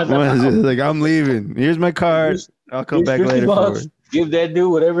he wants. Like, I'm leaving. Here's my card. I'll come back later for it. Give that dude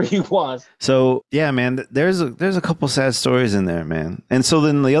whatever he wants. So yeah, man, there's a couple sad stories in there, man. And so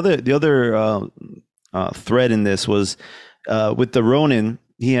then the other thread in this was with the Ronin.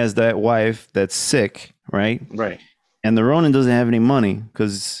 He has that wife that's sick, right? Right. And the Ronin doesn't have any money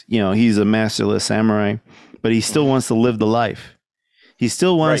because he's a masterless samurai, but he still wants to live the life. He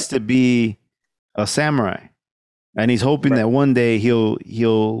still wants to be a samurai, and he's hoping that one day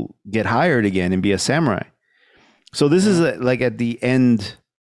he'll get hired again and be a samurai. So this is like at the end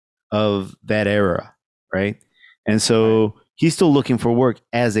of that era, right? And so he's still looking for work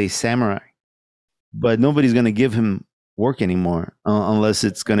as a samurai, but nobody's going to give him work anymore unless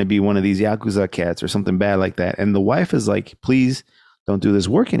it's going to be one of these Yakuza cats or something bad like that. And the wife is like, please don't do this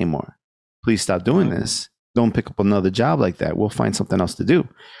work anymore. Please stop doing this. Don't pick up another job like that. We'll find something else to do.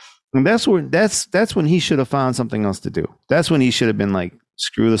 And that's when he should have found something else to do. That's when he should have been like,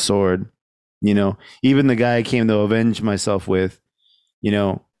 screw the sword. Even the guy I came to avenge myself with,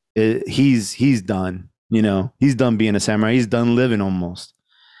 he's done. He's done being a samurai. He's done living almost.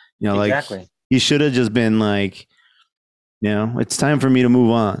 Exactly. Like he should have just been like, it's time for me to move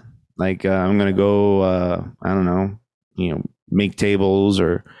on. Like I'm gonna go, I don't know, make tables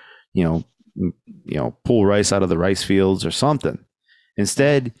or, pull rice out of the rice fields or something.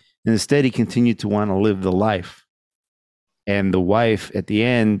 Instead, he continued to want to live the life, and the wife at the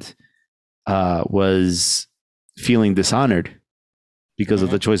end was feeling dishonored because of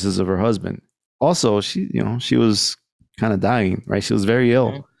the choices of her husband. Also, she was kind of dying, right? She was very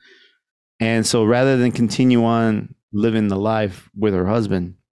ill. And so rather than continue on living the life with her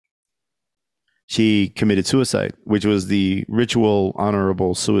husband, she committed suicide, which was the ritual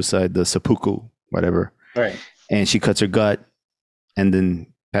honorable suicide, the seppuku, whatever. Right. And she cuts her gut and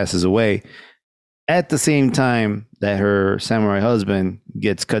then passes away at the same time that her samurai husband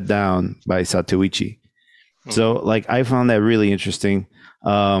gets cut down by Zatoichi. So, like, I found that really interesting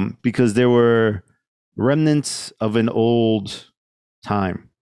because there were remnants of an old time,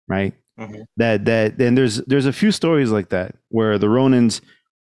 right? Mm-hmm. That and there's a few stories like that where the Ronins,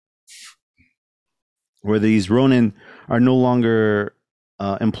 where these Ronin are no longer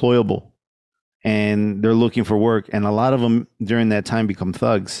employable, and they're looking for work, and a lot of them during that time become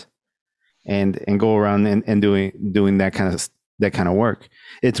thugs and go around and doing that kind of work.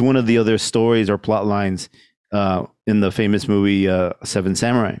 It's one of the other stories or plot lines in the famous movie Seven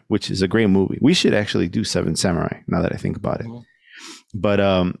Samurai, which is a great movie. We should actually do Seven Samurai now that I think about it. Mm-hmm. But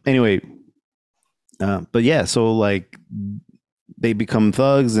anyway, but yeah, so like they become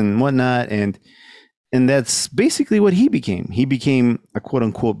thugs and whatnot, and that's basically what he became. He became a quote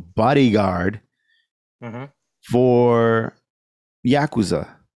unquote bodyguard Mm-hmm. for Yakuza,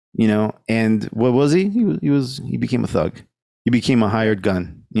 you know. And what was he? He became a thug. He became a hired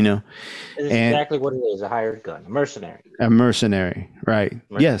gun, you know. It's And exactly what it is, a hired gun, a mercenary. a mercenary, right?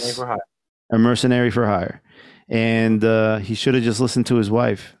 Mercenary Yes, for hire. a mercenary for hire. And he should have just listened to his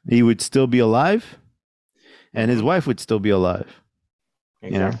wife. He would still be alive, and his wife would still be alive. Exactly.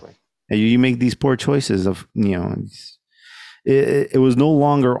 You know? And you make these poor choices of, you know, it was no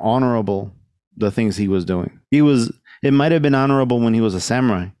longer honorable, the things he was doing. It might have been honorable when he was a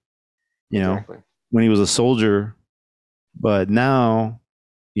samurai, you know, Exactly. when he was a soldier, but now,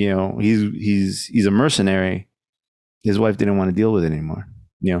 you know, he's a mercenary. His wife didn't want to deal with it anymore.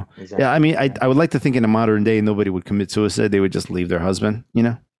 You know, Exactly. yeah. I mean, I would like to think in a modern day nobody would commit suicide. They would just leave their husband. You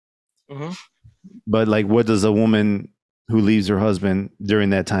know, Mm-hmm. but like, what does a woman who leaves her husband during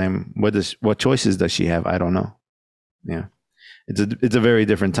that time? What choices does she have? I don't know. Yeah, it's a very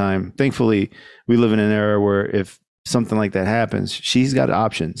different time. Thankfully, we live in an era where if something like that happens, she's got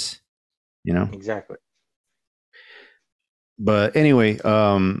options. You know. Exactly. But anyway,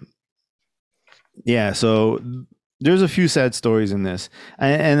 yeah. So there's a few sad stories in this,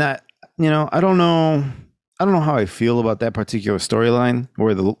 and I, you know, I don't know how I feel about that particular storyline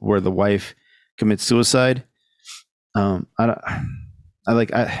where the wife commits suicide. I don't,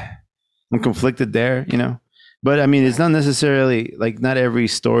 I'm conflicted there, you know, but I mean, it's not necessarily like not every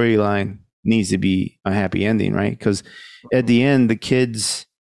storyline needs to be a happy ending, right? Because at the end, the kids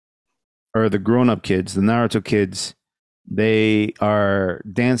or the grown up kids, the Naruto kids, they are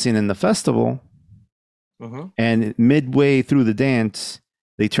dancing in the festival. Mm-hmm. And midway through the dance,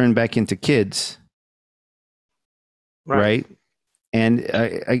 they turn back into kids, right? And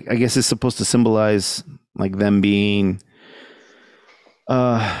I guess it's supposed to symbolize like them being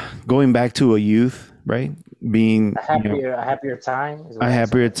going back to a youth, right? Being A happier time. Is what a I'm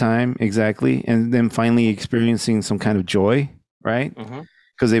happier saying. time, exactly, and then finally experiencing some kind of joy, right? Mm-hmm.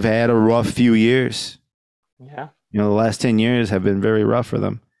 Because they've had a rough few years. Yeah. You know, the last 10 years have been very rough for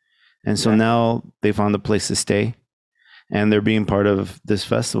them. And so now they found a place to stay, and they're being part of this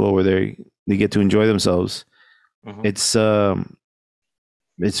festival where they get to enjoy themselves. Mm-hmm.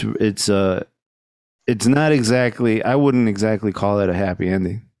 It's not exactly, I wouldn't exactly call it a happy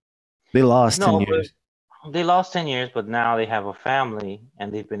ending. They lost 10 years. They lost 10 years, but now they have a family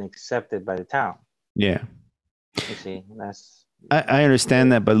and they've been accepted by the town. Yeah. You see, that's I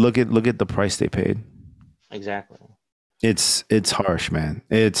understand that, but look at the price they paid. exactly. It's harsh, man.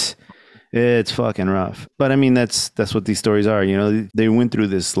 It's fucking rough. But I mean, that's what these stories are. You know, they went through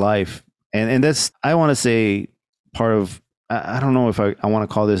this life, and that's, I want to say, part of, I don't know if I want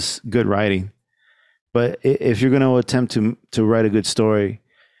to call this good writing, but if you're going to attempt to write a good story,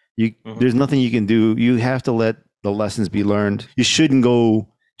 there's nothing you can do. You have to let the lessons be learned. You shouldn't go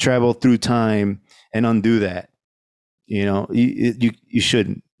travel through time and undo that. You know, you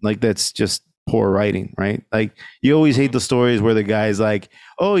shouldn't. Like, that's just poor writing, right? Like, you always hate the stories where the guy's like,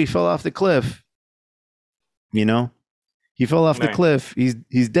 oh, he fell off the cliff. You know, he fell off the cliff.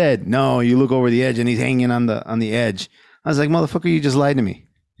 He's dead. No, you look over the edge and he's hanging on the edge. I was like, motherfucker, you just lied to me.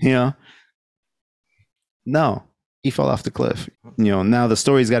 You know, no, he fell off the cliff. You know, now the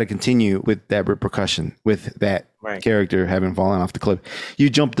story's got to continue with that repercussion, with that character having fallen off the cliff. You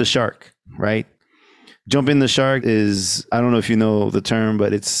jump the shark, right? Jumping the shark is, I don't know if you know the term,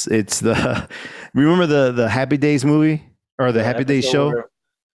 but it's the, remember the Happy Days movie or the Happy Days show?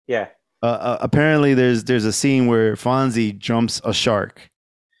 Yeah. Apparently there's a scene where Fonzie jumps a shark.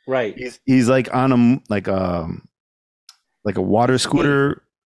 Right. He's like on a water scooter.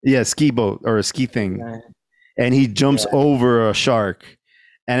 Yeah, ski boat or a ski thing. And he jumps over a shark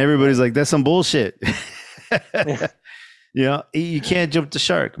And everybody's Right. like, that's some bullshit. You know, you can't jump the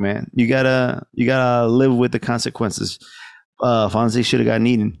shark, man. You gotta live with the consequences. Fonzie should have gotten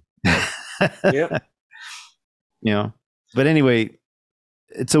eaten. Yep. You know. But anyway,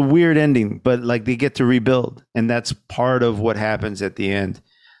 it's a weird ending, but like they get to rebuild, and that's part of what happens at the end.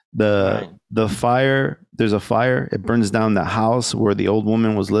 Right. The fire, there's a fire, it burns down the house where the old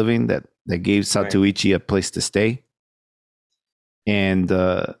woman was living that gave Right. Satoichi a place to stay. And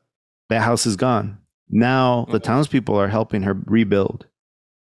that house is gone. Now the Mhm. townspeople are helping her rebuild,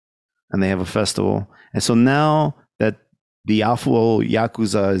 and they have a festival. And so now that the awful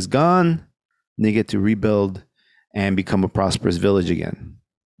Yakuza is gone, they get to rebuild and become a prosperous village again.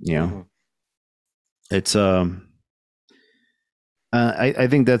 You know, Mhm. it's I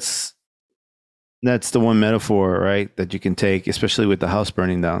think that's the one metaphor, right, that you can take, especially with the house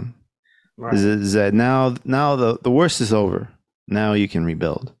burning down. Right. Is that now the worst is over. Now you can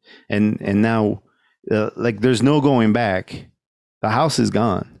rebuild, and Mhm. now like there's no going back. The house is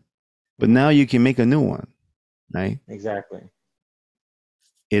gone, but Mhm. now you can make a new one, right? Exactly.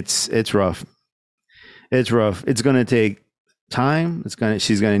 It's rough. It's rough. It's gonna take time.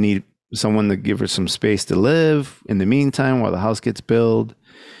 She's gonna need someone to give her some space to live in the meantime while the house gets built.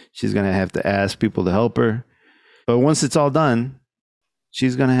 She's gonna have to ask people to help her. But once it's all done,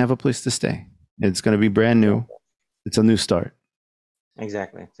 she's gonna have a place to stay. It's gonna be brand new. Exactly. It's a new start,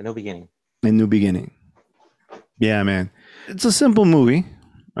 Exactly. It's a new beginning. a new beginning. Yeah, man. It's a simple movie,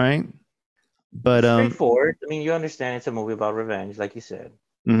 right? But It's straightforward. I mean, you understand it's a movie about revenge, like you said.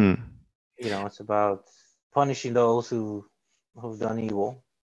 mhm. It's about punishing those who've done evil.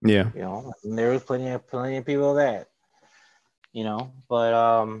 Yeah, And there was plenty of people that. But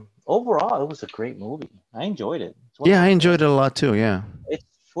overall, it was a great movie. I enjoyed it. yeah. I enjoyed it a lot too. Yeah. It's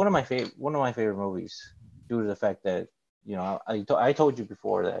one of my favorite movies due to the fact that I told you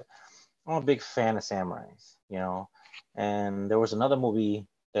before that I'm a big fan of samurais. And there was another movie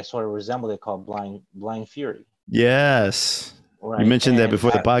that sort of resembled it called Blind Fury. Yes. You Right. mentioned that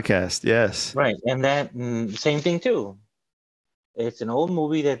before the podcast. Yes. And that same thing too. It's an old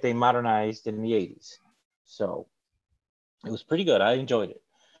movie that they modernized in the 80s. So it was pretty good. I enjoyed it.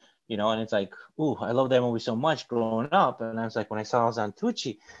 And it's like, ooh, I love that movie so much growing up. And I was like, when I saw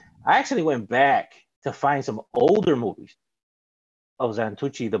Zatoichi, I actually went back to find some older movies of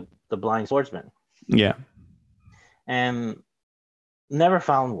Zatoichi, the Blind Swordsman, Yeah. and never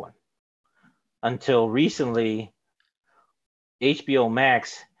found one until recently. HBO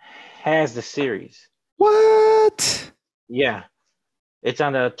Max has the series. What? Yeah, it's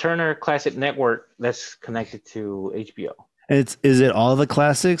on the Turner Classic Network that's connected to HBO. It's is it all the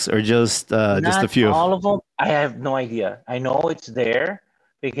classics or just a Not few? all of them. I have no idea. I know it's there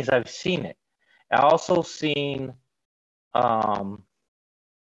because I've seen it. I also seen um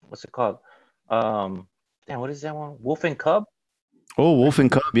what's it called? Um Damn, what is that one? Wolf and Cub? Oh, I Wolf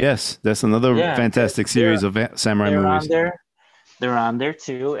and think. Cub. Yes, that's another Yeah, fantastic they're series of samurai they're on movies. there. They're on there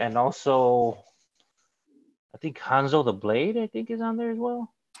too. And also I think Hanzo the Blade, I think, is on there as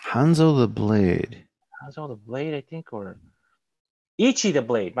well. Hanzo the Blade. Hanzo the Blade, I think, or Ichi the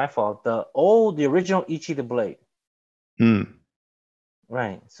Blade, my fault. The original Ichi the Blade. Hmm.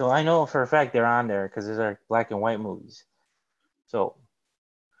 Right. So I know for a fact they're on there because these are black and white movies. So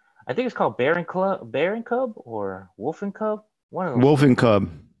I think it's called Bear and Cub, or Wolf and Cub. One of those Wolf and two. Cub.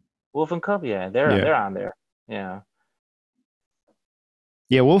 Wolf and Cub, yeah, they're Yeah. they're on there. Yeah.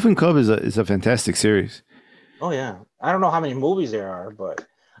 Yeah, Wolf and Cub is a fantastic series. Oh yeah. I don't know how many movies there are, but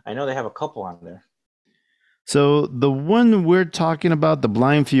I know they have a couple on there. So the one we're talking about, the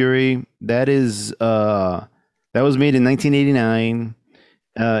Blind Fury, that was made in 1989.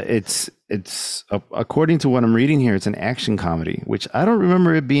 It's according to what I'm reading here, it's an action comedy, which I don't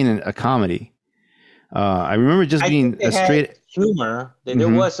remember it being a comedy. I remember it just I think being they a had straight. humor. There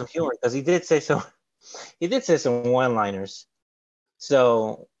Hmm. was some humor because he did say some. He did say some one-liners.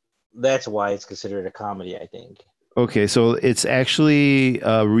 So that's why it's considered a comedy, I think. Okay, so it's actually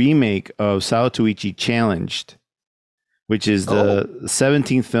a remake of Satoichi Challenged, which is Oh, the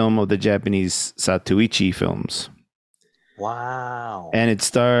 17th film of the Japanese Zatoichi films. wow. And it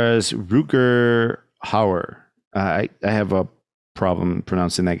stars Rutger Hauer. I have a problem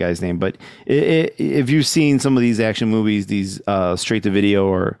pronouncing that guy's name, but if you've seen some of these action movies, these straight to video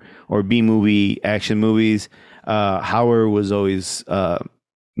or B movie action movies, Hauer was always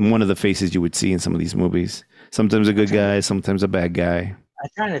one of the faces you would see in some of these movies. Sometimes a I'm good trying to guy, sometimes a bad guy. I'm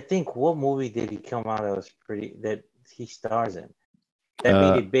trying to think what movie did he come out that he stars in that made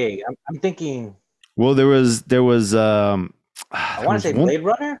Uh, it big. I'm thinking well, there was I there want to was say one. Blade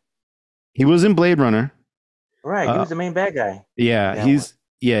Runner. He was in Blade Runner. Right, he Uh, was the main bad guy yeah, in that one.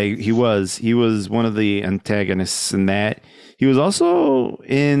 Yeah, he was. He was one of the antagonists in that. He was also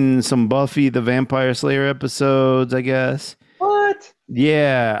in some Buffy the Vampire Slayer episodes, I guess. What?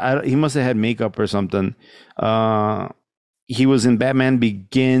 Yeah, he must have had makeup or something. Uh, he was in Batman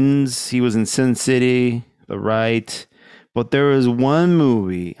Begins. He was in Sin City, The Right. But there was one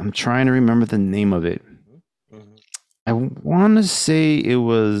movie. I'm trying to remember the name of it. Mhm. I want to say it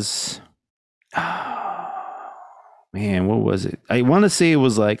was. Man, what was it? I want to say it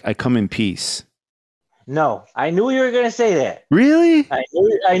was like I Come in Peace. No, I knew you were gonna say that. Really?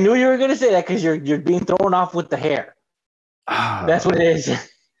 I knew you were gonna say that because you're being thrown off with the hair. That's what Ah, it is.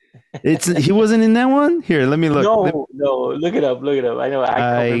 it's he wasn't in that one. Here, let me look. No, no, look it up, look it up. I know I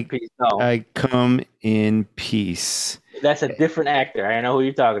come in I peace. No, I Come in Peace. that's a different actor. I know who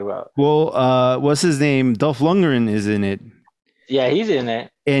you're talking about. Well, what's his name? Dolph Lundgren is in it, Yeah, he's in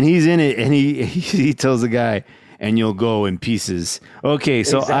it. and he's in it, and he tells the guy, "And you'll go in pieces." Okay,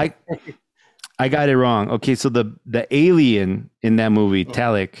 so Exactly. I got it wrong. Okay, so the alien in that movie,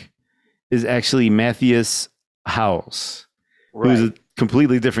 Talik, is actually Matthias Howells, who's a Right.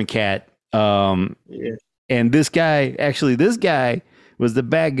 completely different cat. Yeah. And this guy was the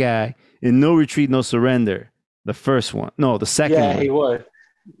bad guy in No Retreat, No Surrender, the first one. No, the second Yeah, he one. was.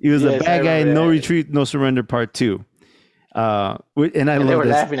 He was the Yes, I bad guy remember in No that. Retreat, No Surrender Part Two. And I And they love were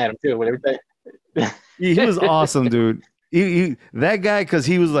this. laughing at him too. Whatever. He was awesome, dude. That guy, because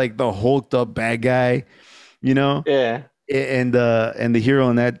he was like the hulked up bad guy, you know. Yeah. And the hero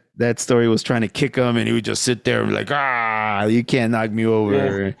in that story was trying to kick him, and he would just sit there and be like, you can't knock me Yeah.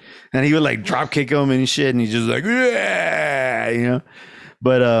 over, and he would like drop kick him and shit, and he's just like, yeah, you know.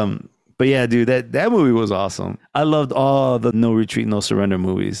 But yeah, dude, that movie was awesome. I loved all the No Retreat, No Surrender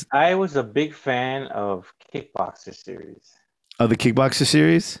movies. I was a big fan of Kickboxer series. Oh, the Kickboxer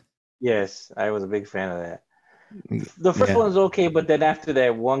series. Yes, I was a big fan of that. The first Yeah. one was okay, but then after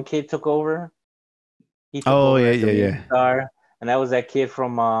that, one kid took over. He took Oh over yeah, as the yeah, main yeah. star, and that was that kid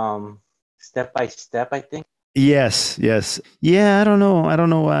from Step by Step, I think. Yes, yes. Yeah, I don't know. I don't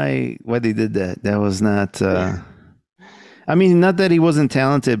know why they did that. That was not I mean, not that he wasn't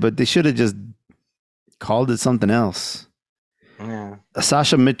talented, but they should have just called it something else. Yeah,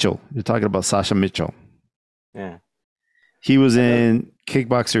 Sasha Mitchell. You're talking about Sasha Mitchell. yeah. He was Another. in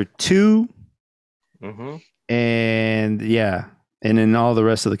Kickboxer 2 Mm-hmm. and yeah, and in all the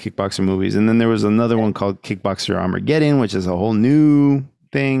rest of the Kickboxer movies. And then there was another one called Kickboxer Armageddon, which is a whole new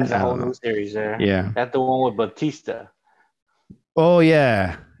thing. That's a I whole don't know. new series there. Yeah. That's the one with Batista. Oh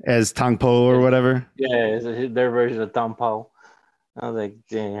yeah, as Tang Po or whatever. Yeah, their version of Tom Paul. I was like,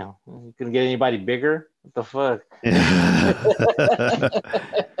 damn, you couldn't get anybody bigger? What the fuck?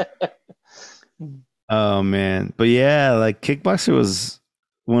 Oh man, but yeah, like Kickboxer was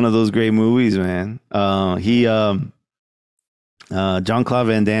one of those great movies, man. John Claude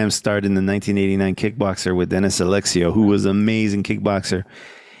Van Damme starred in the 1989 Kickboxer with Dennis Alexio, who was an amazing kickboxer,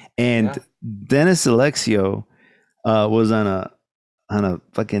 and Yeah. Dennis Alexio was on a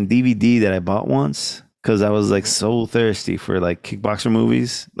fucking DVD that I bought once because I was like so thirsty for like kickboxer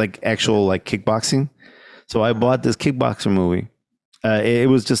movies, like actual like kickboxing. So I bought this kickboxer movie. It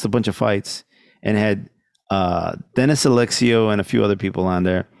was just a bunch of fights and had Dennis Alexio and a few other people on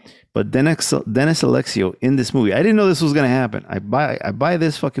there. But Dennis Alexio in this movie, I didn't know this was gonna happen. I buy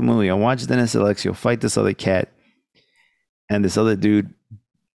this fucking movie. I watch Dennis Alexio fight this other cat, and this other dude,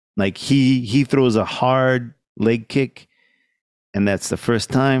 like he throws a hard leg kick, and that's the first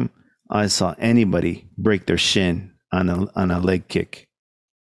time I saw anybody break their shin on a leg kick.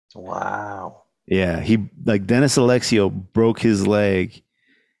 Wow. Yeah, he like Dennis Alexio broke his leg,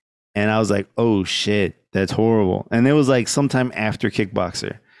 and I was like, "Oh shit, that's horrible." And it was like sometime after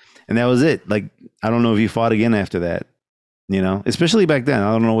Kickboxer, and that was it. Like I don't know if he fought again after that, you know, especially back then.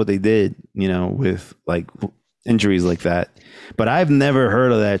 I don't know what they did, you know, with like injuries like that. But I've never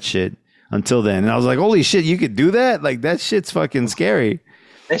heard of that shit until then, and I was like, "Holy shit, you could do that? Like that shit's fucking scary."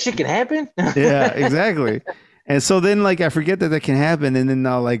 That shit can happen? Yeah, exactly. And so then, like, I forget that can happen. And then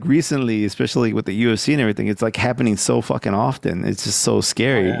now, like, recently, especially with the UFC and everything, it's like happening so fucking often. It's just so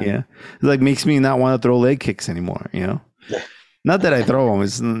scary. Yeah. Yeah. It like makes me not want to throw leg kicks anymore, you know? Not that I throw them.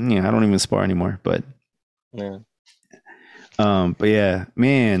 It's, you know, I don't even spar anymore. Yeah. But yeah,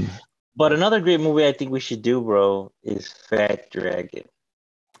 man. But another great movie I think we should do, bro, is Fat Dragon.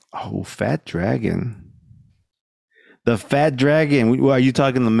 Oh, Fat Dragon. The Fat Dragon. Are you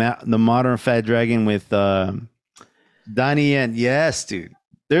talking the modern Fat Dragon with Donnie Yen? Yes, dude.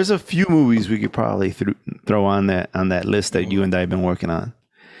 There's a few movies we could probably throw on that list that you and I have been working on.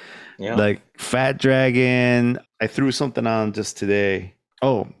 Yeah. Like Fat Dragon. I threw something on just today.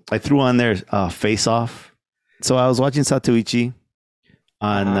 Oh, I threw on there Face Off. So I was watching Zatoichi.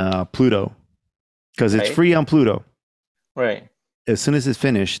 on Uh-huh. Pluto because it's Right. free on Pluto. Right. As soon as it's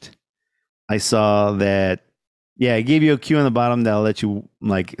finished, I saw that. Yeah, I gave you a cue on the bottom that'll let you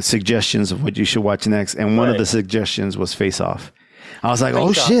like suggestions of what you should watch next, and one of the Right. suggestions was Face Off. I was like, oh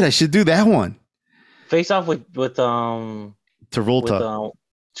Face Off. shit, I should do that one. Face Off with Travolta and Travolta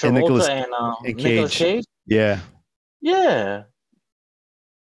and Nicolas Cage. Cage. Yeah. Yeah.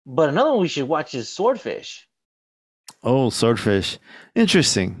 But another one we should watch is Swordfish. Oh, Swordfish.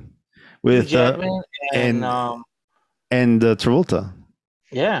 Interesting. Hugh With Jackman and and Travolta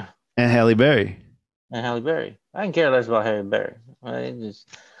yeah, and Halle Berry. and Halle Berry. I can care less about Halle Berry. I just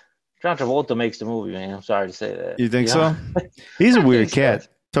John Travolta makes the movie, man. I'm sorry to say that. You think Yeah, so? He's a I weird think so. cat.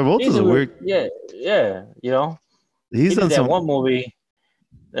 Travolta's He's a a weird, weird. yeah, yeah. He's He did done that some. one movie,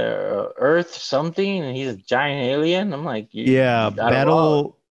 Earth something, and he's a giant alien. I'm like, Yeah, you got it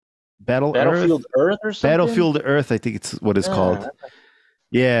wrong. Battle Earth, Battlefield Earth or something. Battlefield Earth. I think it's what it's Yeah, called.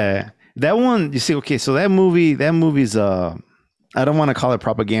 Yeah, that one. You see, okay, so that movie's I don't want to call it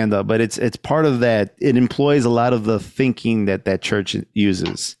propaganda, but it's part of that. It employs a lot of the thinking that church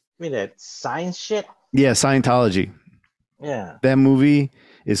uses. I mean that science shit. Yeah, Scientology. Yeah, That movie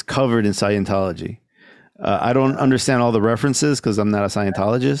is covered in Scientology. I don't understand all the references because I'm not a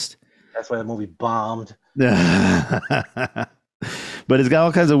Scientologist. that's why the movie bombed. But it's got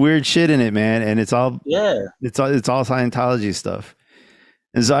all kinds of weird shit in it, man, and Yeah, it's all Scientology stuff.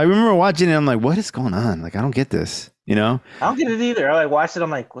 And so I remember watching it. I'm like, what is going on? Like, I don't get this. You know? I don't get it either. I like watched it. I'm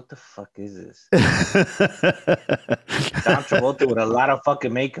like, what the fuck is this? John Travolta with a lot of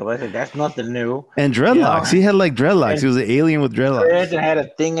fucking makeup. I said, that's nothing new. And You know, dreadlocks. He had like dreadlocks. and He was an alien with Fred dreadlocks. had a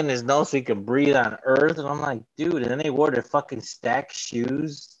thing in his nose so he could breathe on Earth. And I'm like, dude. And then they wore their fucking stacked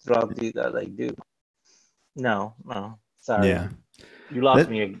shoes throughout the. I was like, dude, no, sorry, Yeah. you lost That,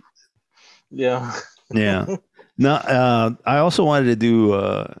 me. Yeah, yeah. No, I also wanted to do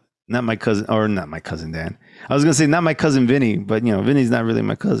not my cousin or not my cousin Dan. I was gonna say not my cousin Vinny, but Vinny's not really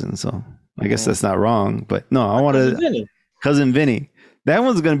my cousin, so I guess that's not wrong. But no, I wanted cousin Vinny. That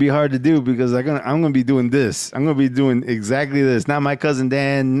one's gonna be hard to do because I'm gonna be doing this. I'm gonna be doing exactly this. Not my cousin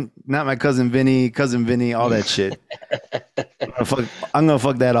Dan, not my cousin Vinny, all that shit. I'm gonna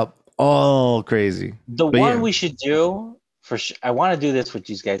fuck that up all crazy. The But one yeah. we should do for sure. I want to do this with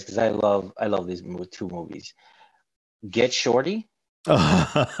these guys because I love these two movies. Get Shorty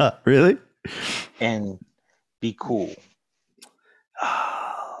Really? and Be Cool.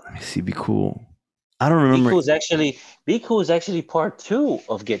 Let me see. Be cool. I don't remember. Be Cool is actually part 2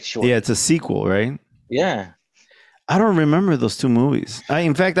 of Get Shorty. Yeah, it's a sequel, right? Yeah. I don't remember those two movies.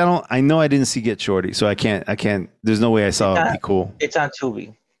 In fact, I don't. I know I didn't see Get Shorty, so I can't. There's no way I saw Be Cool. It's on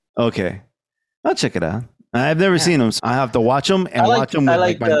Tubi. Okay, I'll check it out. I've never seen them. So I have to watch them and watch them with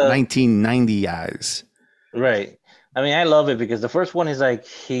like my 1990 eyes. Right. I mean, I love it because the first one is like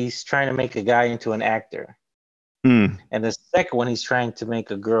he's trying to make a guy into an actor. Mm. And the second one, he's trying to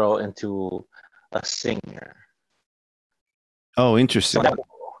make a girl into a singer. Oh, interesting.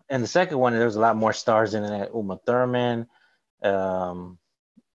 And the second one, there's a lot more stars in it. Uma Thurman,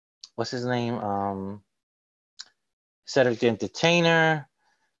 what's his name? Cedric the Entertainer.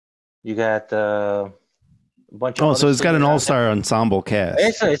 You got a bunch of. Oh, so it's got an all-star ensemble cast.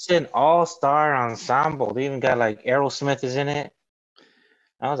 It's an all-star ensemble. They even got like Aerosmith is in it.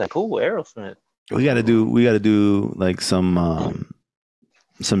 I was like, cool, Aerosmith. We got to do like some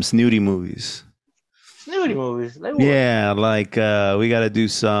snooty movies. Snooty movies. Like yeah, like we got to do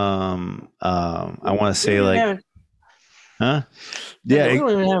some. I want to say like, huh? Yeah, we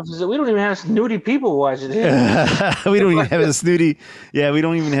don't even have snooty people watching it. We don't even have a snooty. Yeah, we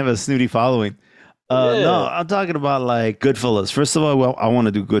don't even have a snooty following. No, I'm talking about like Goodfellas. First of all, I want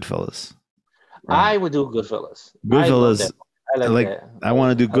to do Goodfellas. Right. I would do Goodfellas. Goodfellas. I like that. I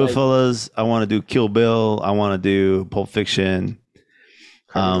want to do Goodfellas. I want to do Kill Bill. I want to do Pulp Fiction.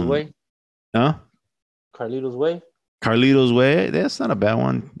 Carlito's Way. Huh? Carlito's Way. Carlito's Way. That's not a bad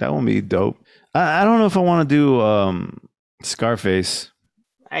one. That one be dope. I don't know if I want to do Scarface.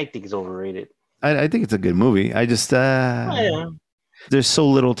 I think it's overrated. I think it's a good movie. I just there's so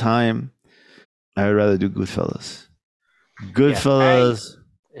little time. I would rather do Goodfellas. Goodfellas.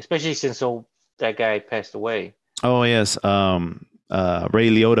 Especially since that guy passed away. Oh yes. Ray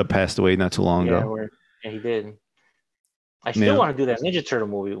Liotta passed away not too long ago. Yeah, he did. I still want to do that Ninja Turtle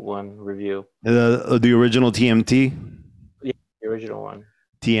movie one review. The original TMT? Yeah, the original one.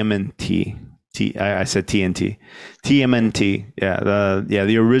 TMNT. I said TNT. TMNT. Yeah,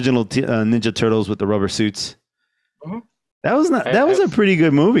 the original Ninja Turtles with the rubber suits. Mm-hmm. That was a pretty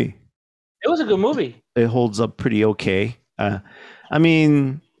good movie. It was a good movie. It holds up pretty okay. I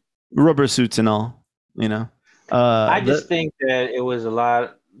mean, rubber suits and all, you know. I just The think that it was a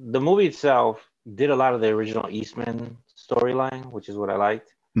lot. The movie itself did a lot of the original Eastman storyline, which is what I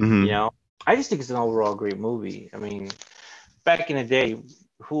liked. You mhm. know, I just think it's an overall great movie. I mean, back in the day,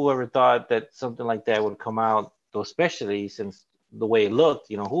 whoever thought that something like that would come out, though, especially since the way it looked,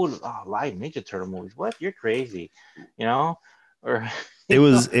 who would, live Ninja Turtle movies? What? You're crazy, you know? Or, It you know?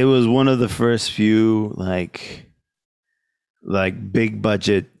 was it was one of the first few big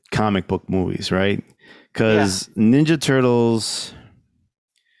budget comic book movies, right? Yeah, Because Ninja Turtles,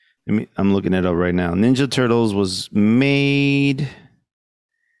 I'm looking it up right now. Ninja Turtles was made.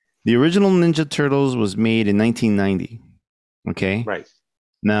 The original Ninja Turtles was made in 1990. Okay. right.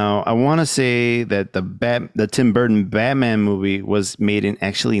 Now I want to say that the Tim Burton Batman movie was made in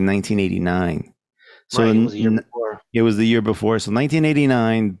actually 1989. So Right. It was a year before. it was the year before. So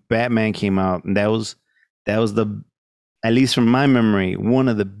 1989, Batman came out, and that was the, at least from my memory, one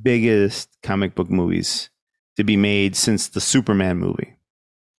of the biggest comic book movies to be made since the Superman movie,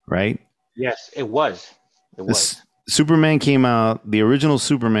 right? Yes, it was. It was. This Superman came out, the original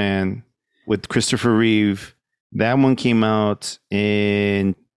Superman with Christopher Reeve. That one came out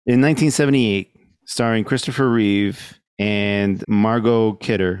in 1978, starring Christopher Reeve and Margot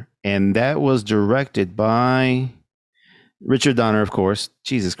Kidder, and that was directed by Richard Donner, of course.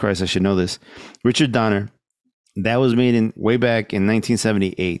 Jesus Christ, I should know this. Richard Donner. That was made in way back in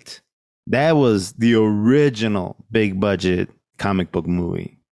 1978. That was the original big budget comic book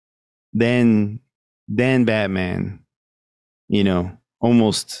movie. Then then Batman, you know,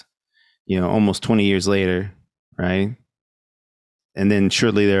 almost almost 20 years later, right? And then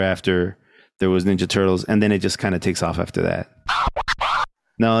shortly thereafter there was Ninja Turtles, and then it just kind of takes off after that.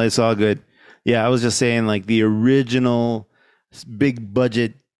 No, it's all good. Yeah, I was just saying, like, the original big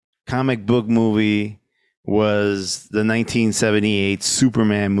budget comic book movie was the 1978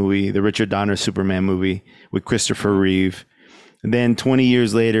 Superman movie, the Richard Donner Superman movie with Christopher Reeve. And then 20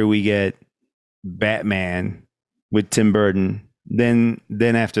 years later, we get Batman with Tim Burton. Then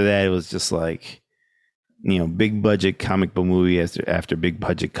after that, it was just like, big budget comic book movie after big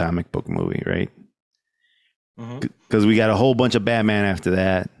budget comic book movie, right? Hmm. Because we got a whole bunch of Batman after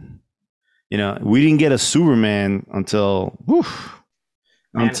that. We didn't get a Superman until Man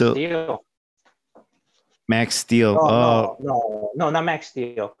of until Steel. Max Steel. Oh, Oh, no, no, no, not Max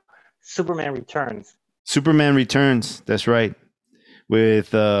Steel. Superman Returns. Superman Returns. That's right,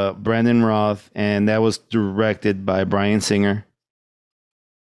 with Brandon Roth, and that was directed by Bryan Singer.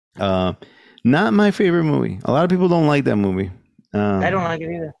 Uh, Not my favorite movie. A lot of people don't like that movie. I don't Um, like it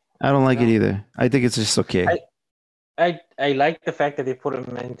either. I don't like it No, either. I think it's just okay. I, I like the fact that they put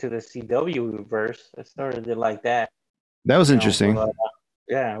him into the CW verse. I started to like that, That was but interesting.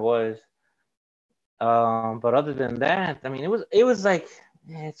 yeah, it was. But other than that, I mean, it was like,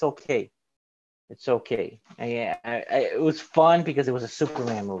 it's okay. It's okay. It was fun because it was a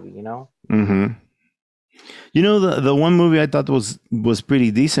Superman movie. hmm the one movie I thought was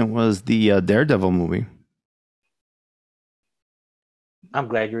pretty decent was the Daredevil movie. I'm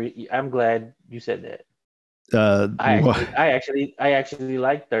glad you said that. I What? actually, I actually, I actually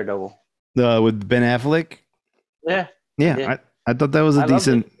like Daredevil. With Ben Affleck? Yeah, I Yeah, did. I thought that was a I loved it.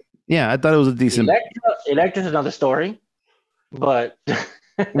 decent. Yeah, I thought it was a decent. Elektra's another story, but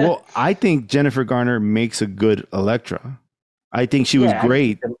Well, I think Jennifer Garner makes a good Elektra. I think she was yeah, I think.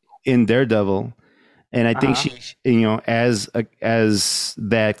 great in Daredevil, and I think Uh-huh. she, as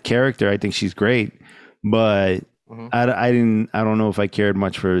that character, I think she's great. But Hmm. I don't know if I cared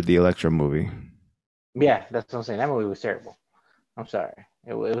much for the Elektra movie. Yeah, that's what I'm saying. That movie was terrible. I'm sorry.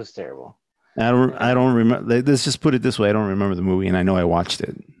 It was terrible. I Uh, don't remember. Let's just put it this way: I don't remember the movie, and I know I watched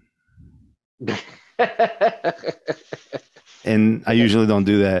it. And I usually don't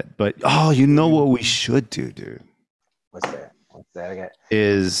do that. But you know what we should do, dude, What's that? What's that? I got.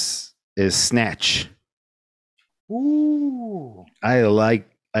 is Snatch. Ooh. I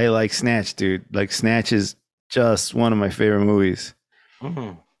like Snatch, dude. Like, Snatch is just one of my favorite movies.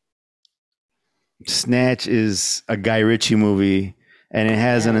 Hmm. Snatch is a Guy Ritchie movie, and it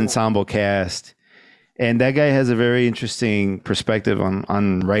has an Yeah. ensemble cast. And that guy has a very interesting perspective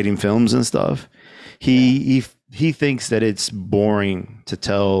on writing films and stuff. Yeah. He thinks that it's boring to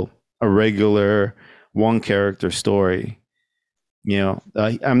tell a regular one character story.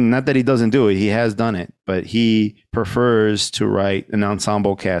 I'm not that he doesn't do it; he has done it, but he prefers to write an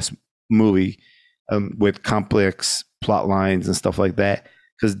ensemble cast movie, with complex plot lines and stuff like that,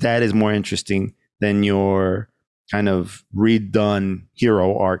 because that is more interesting than your kind of redone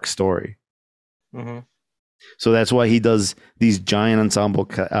hero arc story. Hmm. So that's why he does these giant ensemble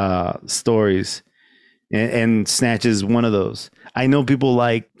stories, and Snatch is one of those. I know people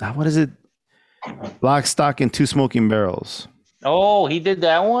like, what is it? Lock, Stock, and Two Smoking Barrels. Oh, he did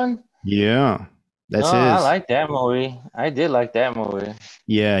that one? Yeah, No, that's I his. like that movie. I did like that movie.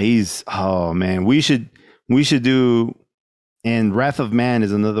 Yeah, he's. Oh man, we should do. And Wrath of Man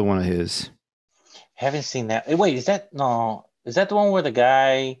is another one of his. Haven't seen that. Wait, is that no? Is that the one where the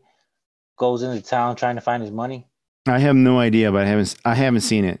guy goes into town trying to find his money? I have no idea, but I haven't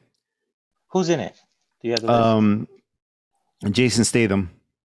seen it. Who's in it? Do you have the list? Um, Jason Statham.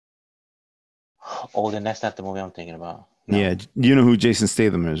 Oh, then that's not the movie I'm thinking about. No. Yeah, you know who Jason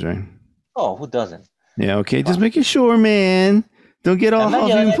Statham is, right? Oh, who doesn't? Yeah, okay. Come Just on. making sure, man. Don't get all I'm not huffy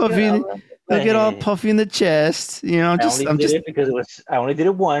yelling and at puffy. you. Don't get all Hey, puffy in the chest. You know, I only I'm did just. it because I only did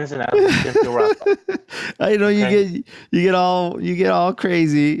it once, and I was just a rough. I know Okay. you get all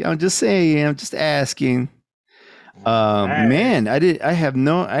crazy. I'm just saying. I'm just asking. All right. Man, I had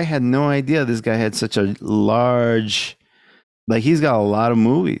no idea this guy had such a large. Like he's got a lot of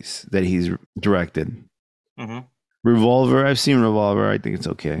movies that he's directed. Mm-hmm. Revolver, I've seen Revolver. I think it's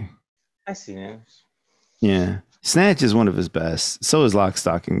okay. I seen it. Yeah. Snatch is one of his best. So is Lock,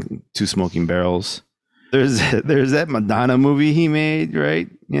 Stock, and Two Smoking Barrels. There's that Madonna movie he made, right?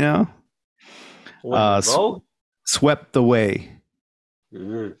 You know, When the S- vote? Swept Away.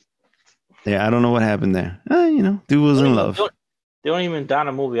 Mm. Yeah, I don't know what happened there. Dude was Don't in even, love. don't, the only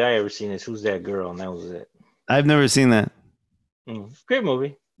Madonna movie I ever seen is Who's That Girl, and that was it. I've never seen that. Great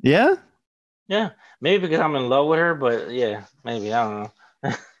movie. Yeah, Yeah, maybe because I'm in love with her, but yeah, maybe I don't know.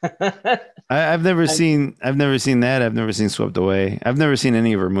 I've never I- seen. I've never seen that. I've never seen Swept Away. I've never seen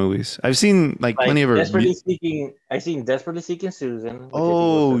any of her movies. I've seen like like plenty of her. Desperately Seeking. I seen Desperately Seeking Susan, which I think was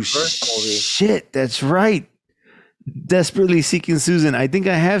Oh her first movie. shit, that's right. Desperately Seeking Susan. I think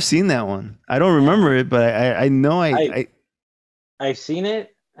I have seen that one. I don't remember it, but I know I I've seen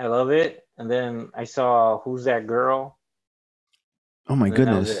it. I love it. And then I saw Who's That Girl, oh my and then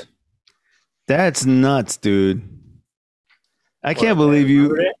that was goodness. it. That's nuts, dude. I can't What? I believe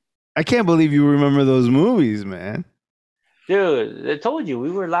remembered you it. I can't believe you remember those movies, man. Dude, I told you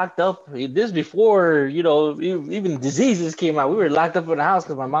we were locked up. This before, even diseases came out. We were locked up in the house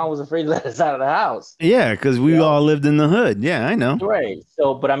because my mom was afraid to let us out of the house. Yeah, because You we know? all lived in the hood. Yeah, I know. Right.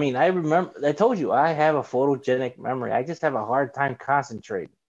 So, but I mean, I remember, I told you, I have a photogenic memory. I just have a hard time concentrating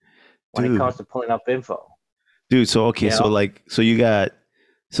when it comes Dude. to pulling up info. Dude, so okay, You so know? like so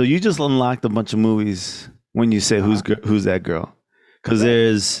you just unlocked a bunch of movies when you say who's that girl? Because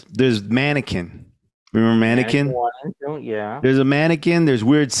there's Mannequin. Remember Mannequin Mannequin? 1 and 2, yeah. There's a Mannequin. There's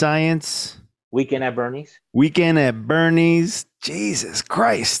Weird Science. Weekend at Bernie's. Weekend at Bernie's. Jesus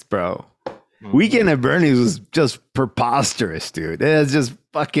Christ, bro. Mhm. Weekend at Bernie's was just preposterous, dude. That's just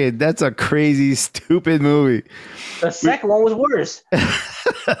fucking. That's a crazy, stupid movie. The second one was worse.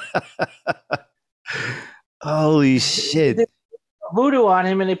 Holy They shit! did voodoo on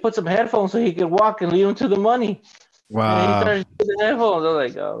him, and they put some headphones so he could walk and lead him to the money. And he Wow. started using the headphones. I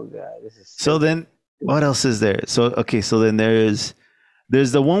was like, oh god, this is So stupid. then, what else is there? So okay, so then there's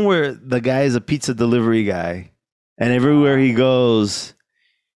the one where the guy is a pizza delivery guy, and everywhere he goes,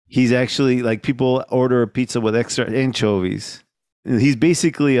 he's actually like people order a pizza with extra anchovies. He's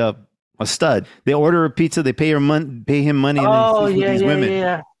basically a stud. They order a pizza, they pay him money, and then he Oh sleeps with yeah, these yeah, women.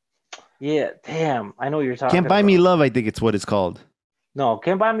 yeah. Yeah, damn. I know what you're talking Can't buy about. me love, I think it's what it's called. No,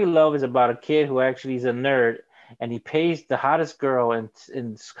 Can't Buy Me Love is about a kid who actually is a nerd, and he pays the hottest girl in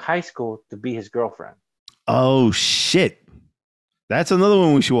high school to be his girlfriend. Oh shit, that's another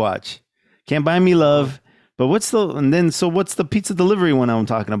one we should watch. Can't buy me love. But what's the pizza delivery one I'm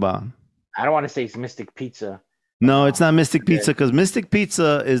talking about? I don't want to say it's Mystic Pizza. No, it's not Mystic Okay. Pizza because Mystic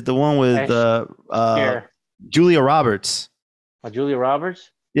Pizza is the one with Share. Julia Roberts. Julia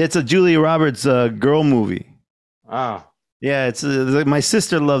Roberts? Yeah, it's a Julia Roberts girl movie. Oh. Yeah, it's like my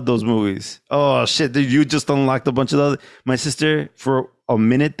sister loved those movies. Oh shit, dude, you just unlocked a bunch of other. My sister for a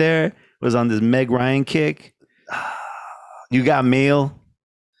minute there was on this Meg Ryan kick. You Got Mail,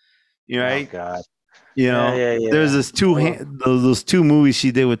 you right? Oh God. You know, Yeah. there's this those two movies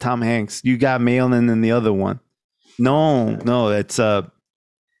she did with Tom Hanks. You Got Mail, and then the other one. No, it's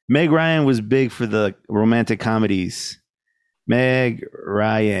Meg Ryan was big for the romantic comedies. Meg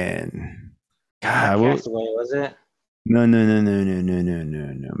Ryan. God, Castaway, was it? no.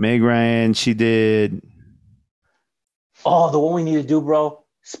 Meg Ryan, she did. Oh, the one we need to do, bro.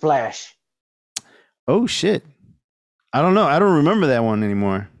 Splash. Oh shit. I don't know. I don't remember that one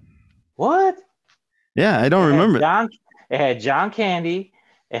anymore. What? Yeah, I don't remember. It had John Candy.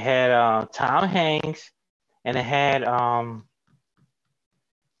 It had Tom Hanks, and it had man,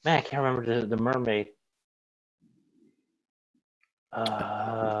 I can't remember the mermaid.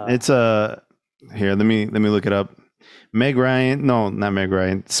 It's here. Let me look it up. Meg Ryan. No, not Meg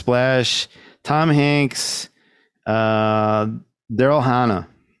Ryan. Splash. Tom Hanks, uh, Daryl Hannah.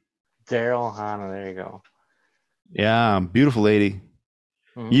 Daryl Hannah. There you go. Yeah, beautiful lady.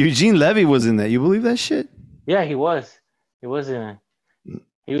 Hmm. Eugene Levy was in that. You believe that shit? Yeah, he was. He was in it.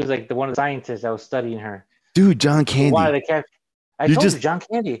 He was like the one of the scientists that was studying her. Dude, John Why Candy. they kept? I You told you, just John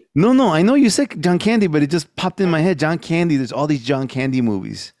Candy. no. I know you said John Candy, but it just popped in my head. John Candy. There's all these John Candy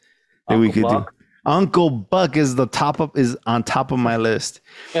movies that we Uncle could do. Buck. Uncle Buck is on top of my list.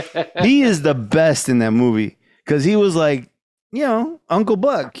 He is the best in that movie because he was like, Uncle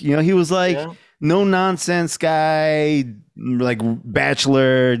Buck. He was like Yeah. no nonsense guy, like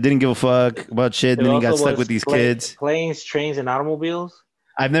bachelor, didn't give a fuck about shit. There Then he got also stuck with was these kids. planes, trains, and automobiles.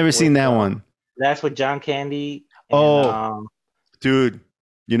 I've never With seen that one. that's with John Candy and Oh, dude,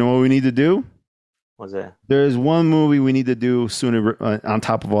 you know what we need to do? what's that? There's one movie we need to do sooner on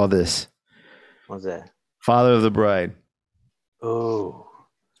top of all this. What's that? Father of the Bride. Oh,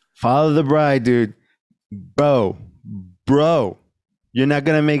 Father of the Bride, dude. Bro, you're not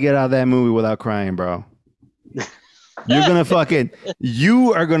gonna make it out of that movie without crying, bro. You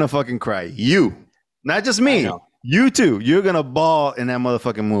are gonna fucking cry. You, not just I me. know. You too. You're gonna bawl in that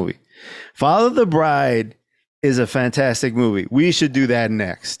motherfucking movie. Father of the Bride is a fantastic movie. We should do that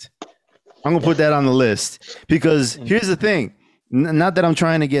next. I'm gonna put that on the list because here's the thing. Not that I'm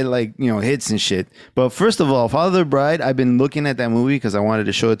trying to get like hits and shit, but first of all, Father of the Bride. I've been looking at that movie because I wanted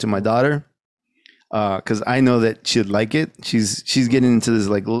to show it to my daughter because I know that she'd like it. She's getting into this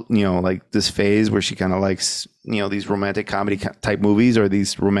like this phase where she kind of likes these romantic comedy type movies or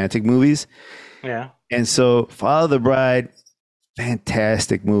these romantic movies. Yeah. And so Father of the Bride,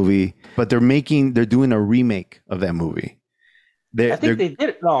 fantastic movie, but they're doing a remake of that movie. I think they did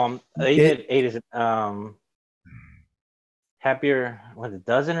it. No, they did eight is Happier, what, a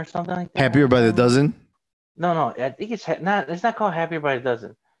dozen or something like that? Happier by the Dozen? No. I think it's not called Happier by the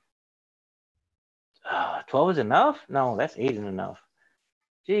Dozen. 12 is enough? No, that's 8 isn't enough.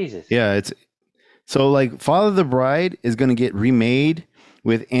 Jesus. Yeah, it's so like Father of the Bride is going to get remade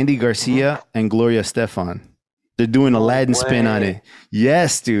with Andy Garcia and Gloria Estefan. They're doing Aladdin spin on it.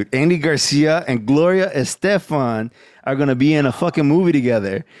 Yes, dude. Andy Garcia and Gloria Estefan are going to be in a fucking movie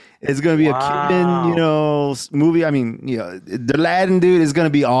together. It's going to be a Cuban, movie. I mean, the Aladdin, dude, is going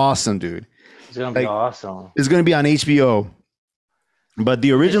to be awesome, dude. It's going to be awesome. It's going to be on HBO. But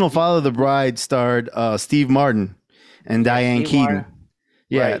the original Father of the Bride starred Steve Martin and Diane Keaton.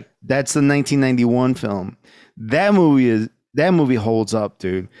 Yeah, right. That's the 1991 film. That movie holds up,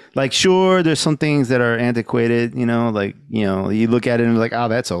 dude. Like, sure, there's some things that are antiquated, you look at it and like, oh,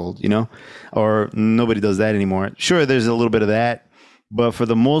 that's old, or nobody does that anymore. Sure, there's a little bit of that, but for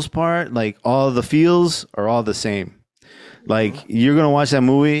the most part, like all the feels are all the same. Like you're gonna watch that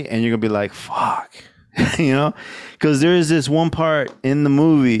movie and you're gonna be like, fuck, because there is this one part in the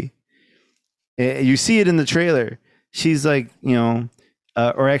movie, you see it in the trailer. She's like,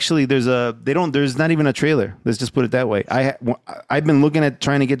 or actually, there's not even a trailer. Let's just put it that way. I've been looking at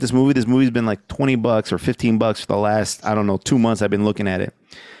trying to get this movie. This movie's been like $20 or $15 for the last, I don't know, 2 months. I've been looking at it.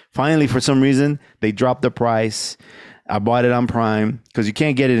 Finally, for some reason, they dropped the price. I bought it on Prime because you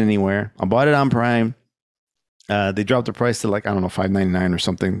can't get it anywhere. I bought it on Prime. They dropped the price to like, I don't know, $5.99 or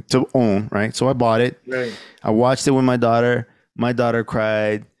something to own, right? So I bought it. Right. I watched it with my daughter. My daughter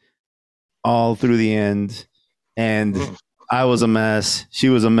cried all through the end. And I was a mess. She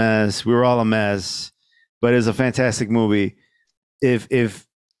was a mess. We were all a mess. But it's a fantastic movie. If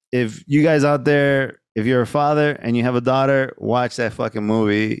you guys out there, if you're a father and you have a daughter, watch that fucking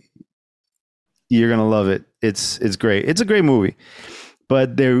movie. You're gonna love it. It's great. It's a great movie.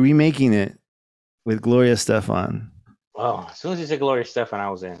 But they're remaking it with Gloria Estefan. Oh, as soon as you said Gloria Estefan, I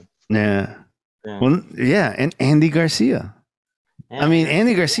was in. Yeah. Well, yeah, and Andy Garcia. Yeah. I mean,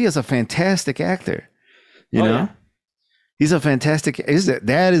 Andy Garcia is a fantastic actor. You know? Yeah. He's a fantastic.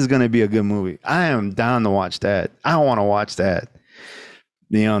 That is going to be a good movie. I am down to watch that. I want to watch that.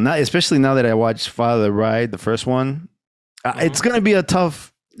 Not especially now that I watched Father of the Bride, the first one. It's going to be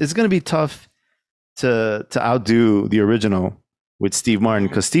tough. It's going to be tough to outdo the original with Steve Martin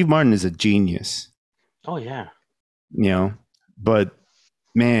because Steve Martin is a genius. Oh yeah. But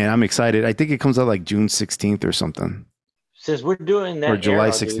man, I'm excited. I think it comes out like June 16th or something. Since we're doing that, or July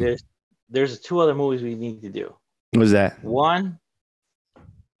 16th. There's 2 other movies we need to do. What was that? One,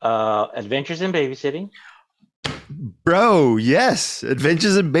 Adventures in Babysitting. Bro, yes.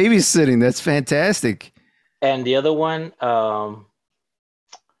 Adventures in Babysitting. That's fantastic. And the other one,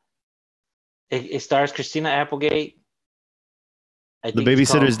 it stars Christina Applegate. The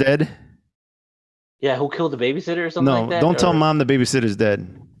Babysitter's Dead? Yeah, Who Killed the Babysitter or something like that? No, don't tell mom the babysitter's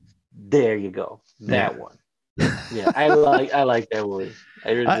dead. There you go. That one. Yeah, I like that movie. I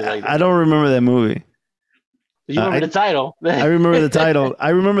really do like I that don't movie. remember that movie. You remember I the title? I remember the title. I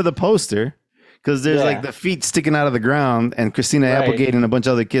remember the poster because there's like Yeah, the feet sticking out of the ground, and Christina right. Applegate and a bunch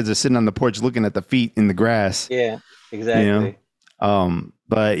of other kids are sitting on the porch looking at the feet in the grass. Yeah, You know. exactly.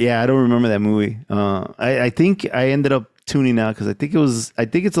 But yeah, I don't remember that movie. I think I ended up tuning out because I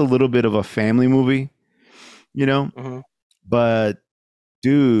think it's a little bit of a family movie. You know, Hmm. but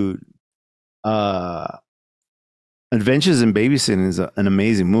dude, uh, Adventures in Babysitting is an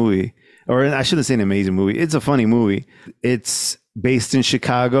amazing movie, or I shouldn't say an amazing movie. It's a funny movie. It's based in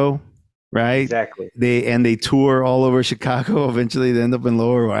Chicago, right? Exactly. They tour all over Chicago. Eventually, they end up in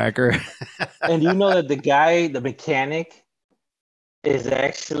Lower Wacker. And you know that the guy, the mechanic, is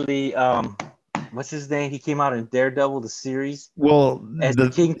actually what's his name? He came out in Daredevil the series Well, as the the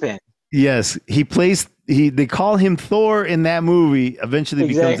Kingpin. yes, he plays. They call him Thor in that movie. Eventually,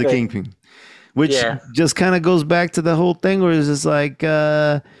 becomes the Exactly. Kingpin, which Yeah. just kind of goes back to the whole thing where it's just like,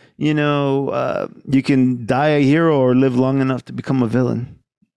 you can die a hero or live long enough to become a villain.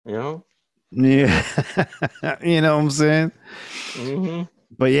 You know. Yeah. You know what I'm saying? Hmm.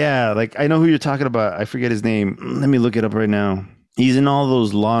 But yeah, like I know who you're talking about. I forget his name. Let me look it up right now. He's in all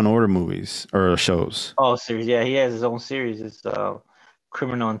those Law and Order movies or shows. Oh, series. Yeah, he has his own series. It's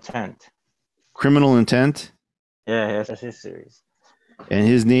Criminal Intent. Criminal Intent. Yeah, that's his series. And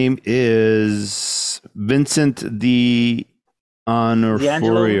his name is Vincent D'Angelo.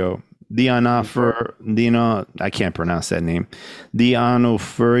 D'Onofrio. Before. Dino, I can't pronounce that name.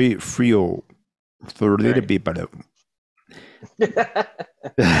 D'Onofrio. Right.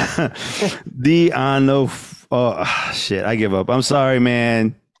 Oh shit! I give up. I'm sorry,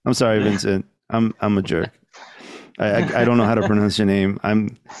 man. I'm sorry, Vincent. I'm a jerk. I don't know how to pronounce your name.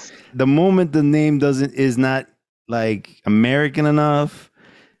 I'm the moment the name doesn't is not like American enough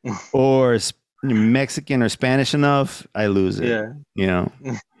or Mexican or Spanish enough, I lose it. Yeah. You know,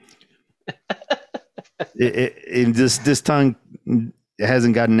 it just this tongue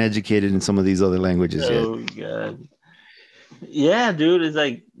hasn't gotten educated in some of these other languages yet. Oh God. Yeah, dude. It's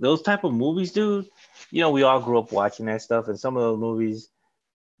like those type of movies, dude. You know, we all grew up watching that stuff, and some of those movies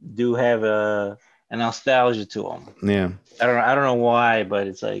do have a nostalgia to them. Yeah. I don't know why, but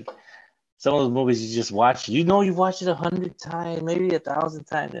it's like some of those movies you just watch. You know, you watch it 100 times, maybe 1,000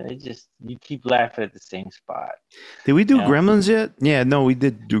 times, and you keep laughing at the same spot. Did we You do know, Gremlins yet? Yeah, no, we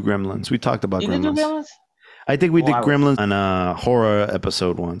did do Gremlins. We talked about you did do Gremlins. Villains? I think we Oh, did I was. Gremlins on a horror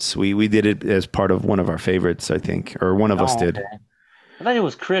episode once. We did it as part of one of our favorites, I think, or one of us Oh, did. okay. I thought it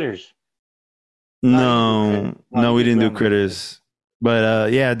was Critters. No, you didn't do Critters. No, No, no, you we did didn't do Gremlins. Critters.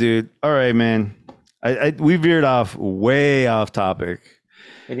 But yeah, dude. All right, man. We veered off way off topic.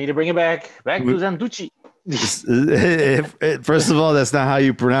 We need to bring it back to Zanducci. First of all, that's not how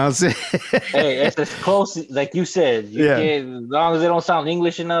you pronounce it. Hey, it's as close like you said. You Yeah, can, as long as they don't sound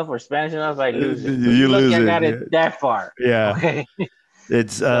English enough or Spanish enough, I lose it. But you you lucky lose I it. got it that far. Yeah, Okay,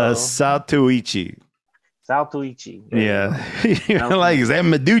 it's so Satoichi. Zatoichi. There you Yeah, go. you're No, like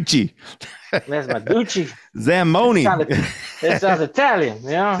Zamaduchi, that's my Ducci. That Zamoni, sounds that sounds Italian. You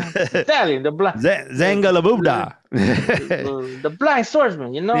know, Italian. Zangalabuda. The blind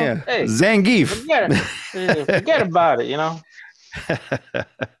swordsman. You know, Yeah, hey, Zangief. forget about it. You know.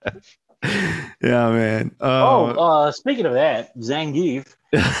 Yeah, man. Speaking of that, Zangief.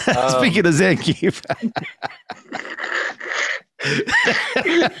 Speaking of Zangief.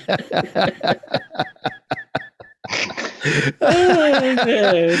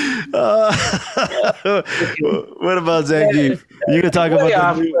 What about Zangief? You gonna talk about Way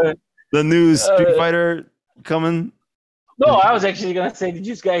off. the new Street Fighter coming? No, I was actually gonna say, did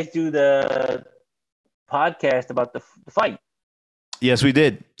you guys do the podcast about the fight? Yes, we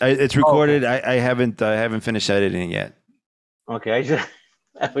did. It's Oh, okay. recorded. I haven't finished editing it yet. Okay, I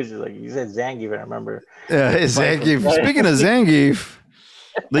was just like, you said Zangief, and I remember. Zangief. Speaking of Zangief,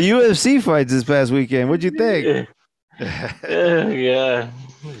 the UFC fights this past weekend. What'd you think? Yeah,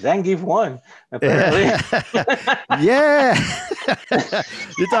 Zangief won apparently. Yeah.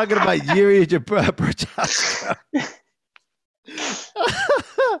 You're talking about Yuri Prochaska.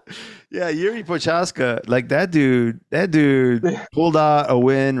 Yeah, Yuri Prochaska, like that dude pulled out a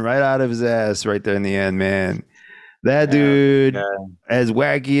win right out of his ass right there in the end, man. That dude, as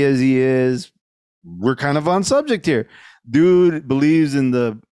wacky as he is, we're kind of on subject here. Dude believes in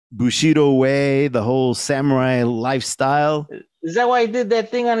the Bushido way, the whole samurai lifestyle. Is that why he did that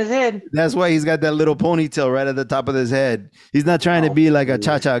thing on his head? That's why he's got that little ponytail right at the top of his head. He's not trying to be like a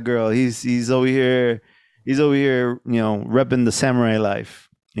cha-cha girl. He's over here. He's over here, repping the samurai life.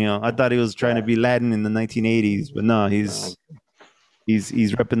 I thought he was trying to be Latin in the 1980s, but no, he's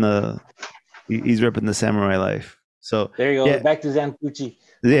repping He's repping the samurai life. So There you go. yeah, Back to Zatoichi.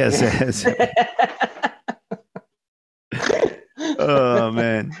 yes, yes. Oh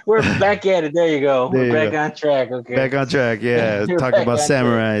man, We're back at it. There you go. there We're you back go. on track. Okay. Back on track. Yeah, We're talking back about on track.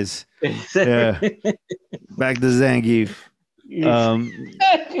 samurais. Yeah, back to Zangief. Um,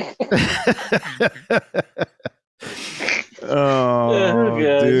 Oh oh, god,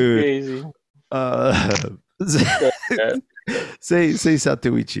 it's dude. crazy. Uh, Uh, say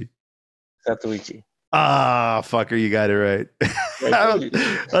Satoichi. Zatoichi. Ah, fucker, you got it right. I told you.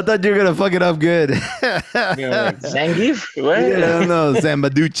 I thought you were gonna fuck it up good. You know, like Zangief? What? Yeah, no,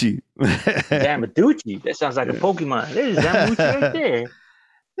 Zambaduchi. Zamaduchi. That sounds like a Pokemon. There's Zamaduchi right there.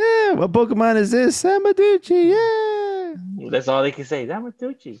 Yeah, what Pokemon is this? Zambaduchi, yeah. That's all they can say.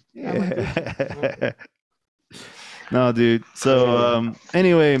 Zamaduchi. Yeah. No, dude. So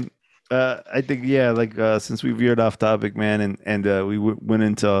anyway, I think like since we veered off topic, man, and we went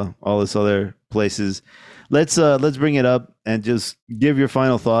into all this other places, let's bring it up and just give your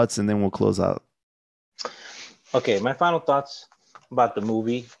final thoughts, and then we'll close out. Okay, my final thoughts about the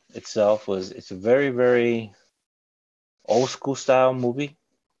movie itself was it's a very, very old school style movie.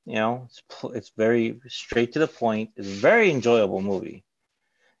 You know, it's very straight to the point. It's a very enjoyable movie.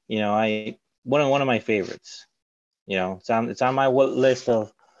 You know, one of my favorites. You know, it's on my list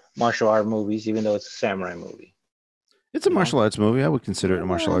of martial art movies, even though it's a samurai movie. It's a martial arts movie. I would consider it a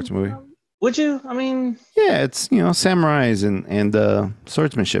martial arts movie. Would you? I mean, yeah, it's samurais and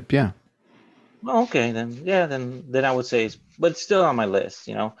swordsmanship. Yeah. okay, then I would say but it's still on my list.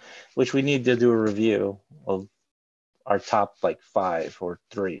 You know, which we need to do a review of our top like 5 or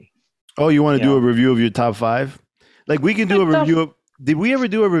 3. Oh, you want to do a review of your top 5? Like we can do a review of. Did we ever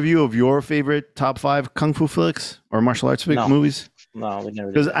do a review of your favorite top 5 kung fu flicks or martial arts movies? No, we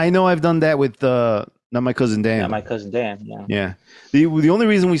never did. Because I know I've done that with not my cousin Dan. Yeah, my cousin Dan. Yeah. Yeah. The only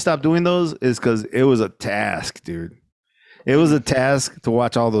reason we stopped doing those is because it was a task, dude. It was a task to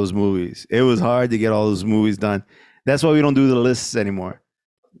watch all those movies. It was hard to get all those movies done. That's why we don't do the lists anymore.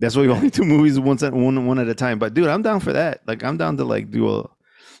 That's why we only do movies one at a time. But dude, I'm down for that. Like I'm down to do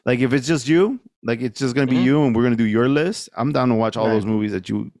if it's just you, like it's just gonna be you, and we're gonna do your list. I'm down to watch all those movies that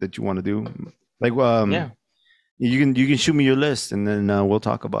you want to do. Like you can shoot me your list, and then we'll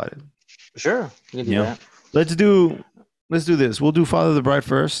talk about it. Sure, you can do that. Let's do this. We'll do Father of the Bride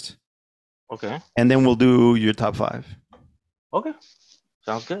first. Okay. And then we'll do your top 5. Okay.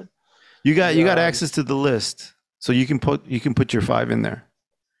 Sounds good. You got access to the list, so you can put your 5 in there.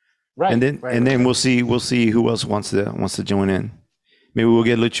 Right. And then we'll see who else wants to join in. Maybe we'll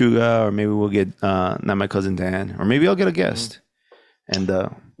get Lechuga, or maybe we'll get not my cousin Dan, or maybe I'll get a guest. And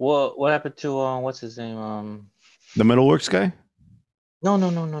well, what happened to what's his name? The Metalworks guy? No.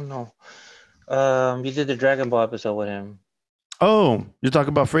 You did the Dragon Ball episode with him. Oh, you're talking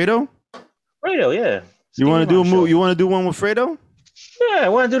about Fredo? Fredo, yeah. You want to do a movie? You want to do one with Fredo? Yeah, I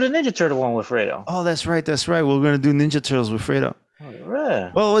want to do the Ninja Turtle one with Fredo. Oh, that's right. We're gonna do Ninja Turtles with Fredo.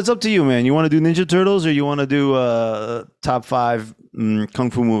 Right. Well, it's up to you, man. You want to do Ninja Turtles, or you want to do top 5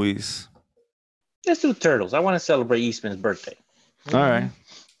 kung fu movies? Let's do Turtles. I want to celebrate Eastman's birthday. All right.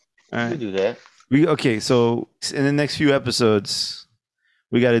 We do that. Okay, so in the next few episodes,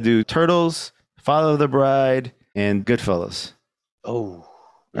 we got to do Turtles, Father of the Bride, and Goodfellas. Oh. All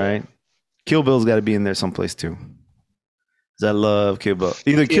right. Kill Bill's got to be in there someplace too. Because I love Kill Bill.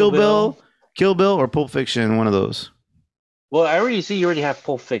 Either Kill Bill, or Pulp Fiction, one of those. Well, I already see you already have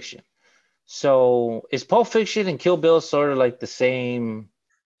Pulp Fiction. So is Pulp Fiction and Kill Bill sort of like the same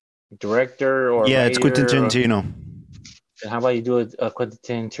director or it's Quentin Tarantino. And how about you do a Quentin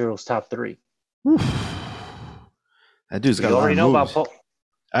Tarantino's top 3? Oof. That dude's got you a lot already of know movies. about Pulp.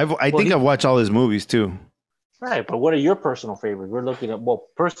 I think I've watched all his movies too. Right, but what are your personal favorites? We're looking at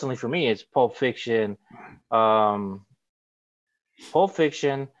personally for me, it's Pulp Fiction, Kill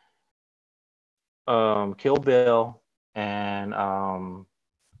Bill, and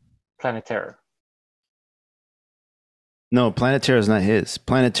Planet Terror. No, Planet Terror is not his.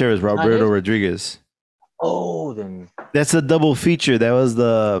 Planet Terror is Roberto Rodriguez. Oh, then that's a double feature. That was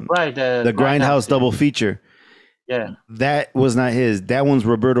the Grindhouse double feature. Yeah, that was not his. That one's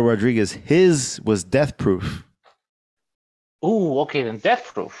Roberto Rodriguez. His was Death Proof. Oh, okay, then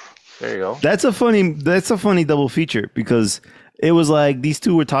Death Proof. There you go. That's a funny double feature because it was like these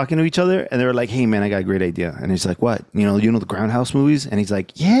two were talking to each other and they were like, "Hey man, I got a great idea." And he's like, "What? You know the Grindhouse movies?" And he's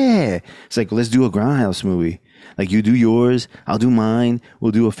like, "Yeah." It's like, "Let's do a Grindhouse movie. Like you do yours, I'll do mine.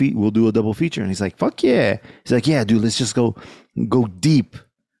 We'll do a double feature." And he's like, "Fuck yeah." He's like, "Yeah, dude, let's just go deep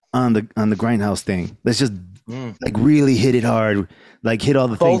on the Grindhouse thing. Let's just like really hit it hard, like hit all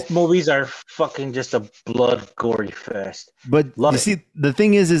the things." Both movies are fucking just a blood gory fest. But you see, the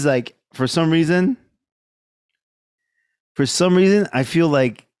thing is like for some reason, I feel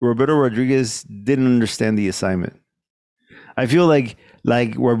like Roberto Rodriguez didn't understand the assignment. I feel like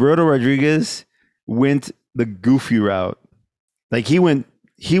Roberto Rodriguez went the goofy route. Like he went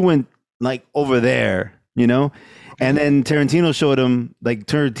like over there, you know? And then Tarantino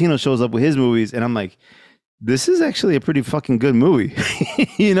shows up with his movies, and I'm like, this is actually a pretty fucking good movie.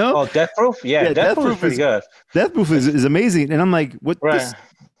 You know? Oh, Death Proof? Yeah, Death Proof is pretty good. Death Proof is amazing. And I'm like, what this,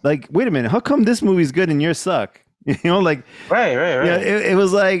 like, wait a minute, how come this movie's good and yours suck? You know, like right. Yeah, it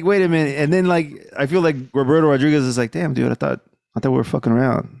was like, wait a minute. And then like I feel like Roberto Rodriguez is like, damn, dude, I thought we were fucking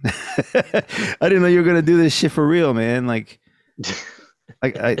around. I didn't know you were gonna do this shit for real, man. Like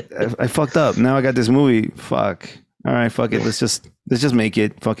I fucked up. Now I got this movie. Fuck. All right, fuck it. Let's just make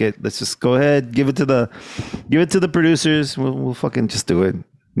it. Fuck it. Let's just go ahead. Give it to the producers. We'll fucking just do it.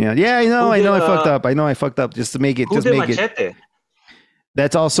 Yeah. I know. I fucked up. I know I fucked up. Just to make it. Who just did make Machete? it.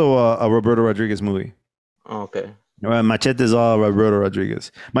 That's also a Roberto Rodriguez movie. Oh, okay. Machete is all Roberto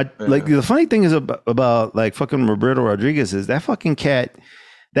Rodriguez. Like the funny thing is about like fucking Roberto Rodriguez is that fucking cat.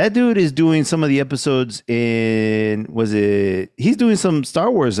 That dude is doing some of the episodes he's doing some Star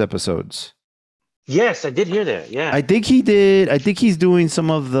Wars episodes. Yes, I did hear that. Yeah. I think he did. I think he's doing some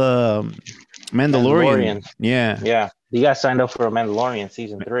of the Mandalorian. Yeah. Yeah. He got signed up for a Mandalorian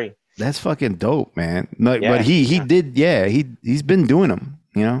season 3. That's fucking dope, man. Like, yeah, but he did. Yeah. He's been doing them,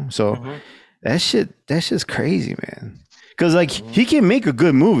 you know? So that's just crazy, man. Cause like he can make a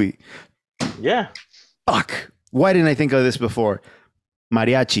good movie. Yeah. Fuck. Why didn't I think of this before?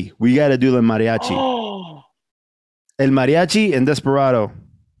 Mariachi. We got to do the mariachi. Oh. El mariachi and Desperado.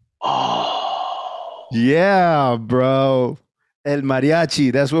 Oh. Yeah, bro. El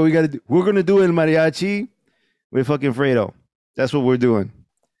mariachi. That's what we got to do. We're going to do El mariachi with fucking Fredo. That's what we're doing.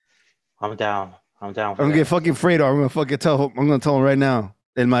 I'm down. I'm going to get fucking Fredo. I'm going to tell him right now.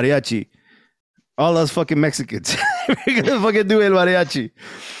 El mariachi. All us fucking Mexicans. We're going to fucking do El mariachi.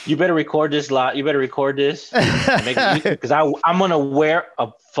 You better record this lot. You better record this. Because I'm going to wear a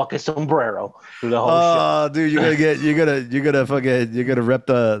fucking sombrero through the whole show. Oh, dude, you're gonna rep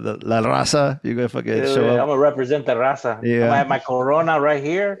the La Raza. You're gonna fucking show up. I'm gonna represent the Raza. Yeah. I'm gonna have my Corona right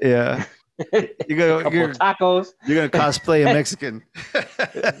here. Yeah. You're tacos. You're gonna cosplay a Mexican.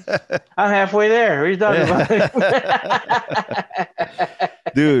 I'm halfway there. What are you talking about?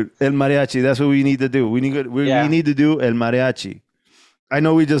 Dude, El Mariachi. That's what we need to do. We need to do El Mariachi. I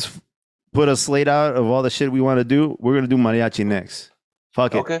know we just put a slate out of all the shit we want to do. We're gonna do Mariachi next.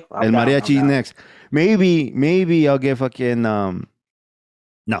 Fuck it. Okay. El mariachi next. Maybe I'll get fucking no.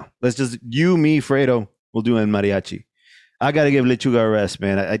 Let's just you, me, Fredo. We'll do El mariachi. I gotta give Lechuga a rest,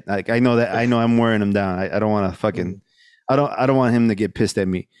 man. I know that. I know I'm wearing him down. I don't want to fucking. I don't want him to get pissed at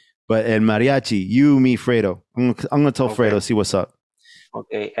me. But El mariachi, you, me, Fredo. I'm gonna tell Fredo, see what's up.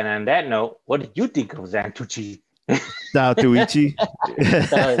 Okay. And on that note, what did you think of Zatoichi? Zatoichi.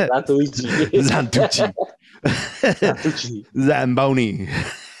 Zatoichi. Zamboni.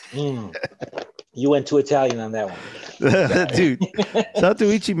 You went too Italian on that one. Dude,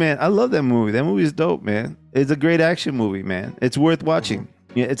 Zatoichi, man. I love that movie. That movie is dope, man. It's a great action movie, man. It's worth watching.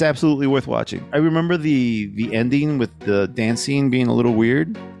 Yeah, it's absolutely worth watching. I remember the ending with the dance scene being a little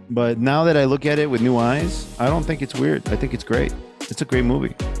weird, but now that I look at it with new eyes, I don't think it's weird. I think it's great. It's a great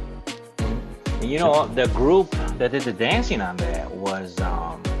movie. And you know, the group that did the dancing on that was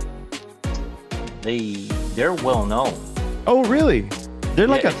they're well known. Oh, really? They're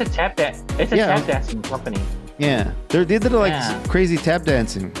like it's a tap dancing company. Yeah, they did like crazy tap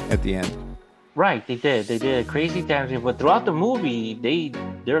dancing at the end. Right, they did crazy dancing, but throughout the movie,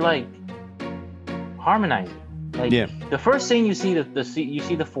 they're like harmonizing. Like the first thing you see you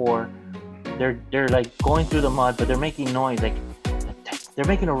see the four, they're like going through the mud, but they're making noise, like they're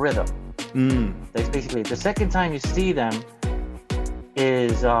making a rhythm. That's basically the second time you see them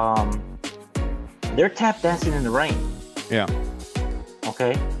is they're tap dancing in the rain. Yeah.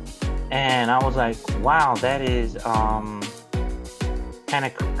 Okay. And I was like, wow, that is kind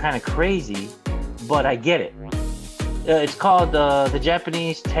of crazy, but I get it. It's called the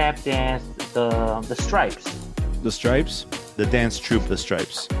Japanese tap dance, the Stripes. The Stripes? The dance troupe, the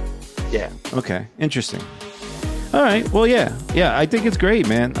Stripes. Yeah. Okay. Interesting. All right. Well, yeah. I think it's great,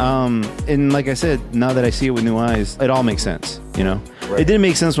 man. And like I said, now that I see it with new eyes, it all makes sense. You know, It didn't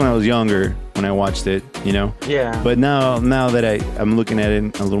make sense when I was younger when I watched it. You know. Yeah. But now that I'm looking at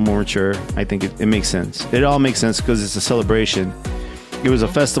it a little more mature, I think it makes sense. It all makes sense because it's a celebration. It was a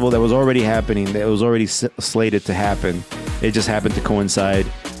festival that was already happening. That was already slated to happen. It just happened to coincide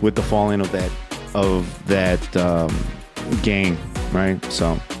with the falling of that gang, right?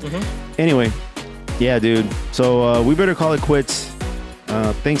 So, anyway. Yeah, dude. So we better call it quits.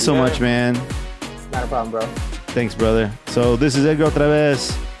 Thanks so much, man. Not a problem, bro. Thanks, brother. So this is Edgar otra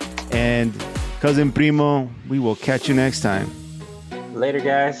vez, and Cousin Primo. We will catch you next time. Later,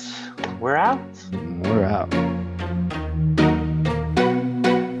 guys. We're out. We're out.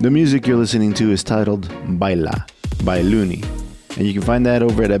 The music you're listening to is titled Baila by Looney, and you can find that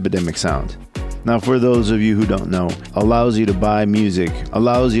over at Epidemic Sound. Now, for those of you who don't know, allows you to buy music,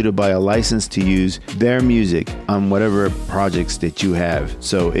 allows you to buy a license to use their music on whatever projects that you have.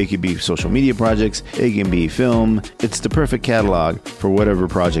 So it could be social media projects, it can be film. It's the perfect catalog for whatever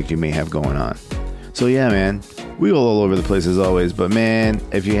project you may have going on. So yeah, man, we go all over the place as always, but man,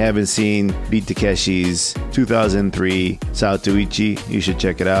 if you haven't seen Beat Takeshi's 2003 Zatoichi, you should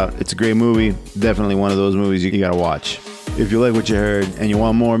check it out. It's a great movie. Definitely one of those movies you gotta watch. If you like what you heard and you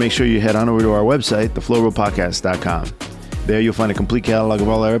want more, make sure you head on over to our website, theflowrollpodcast.com. There you'll find a complete catalog of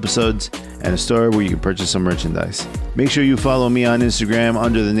all our episodes and a store where you can purchase some merchandise. Make sure you follow me on Instagram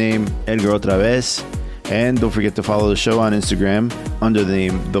under the name Edgar Otra Vez. And don't forget to follow the show on Instagram under the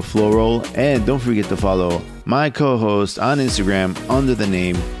name The Flow Roll. And don't forget to follow my co-host on Instagram under the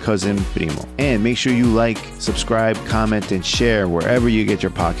name Cousin Primo. And make sure you like, subscribe, comment, and share wherever you get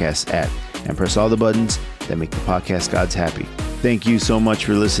your podcasts at. And press all the buttons that make the podcast gods happy. Thank you so much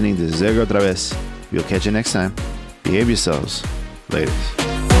for listening to Zego Otra Vez. We'll catch you next time. Behave yourselves. Later.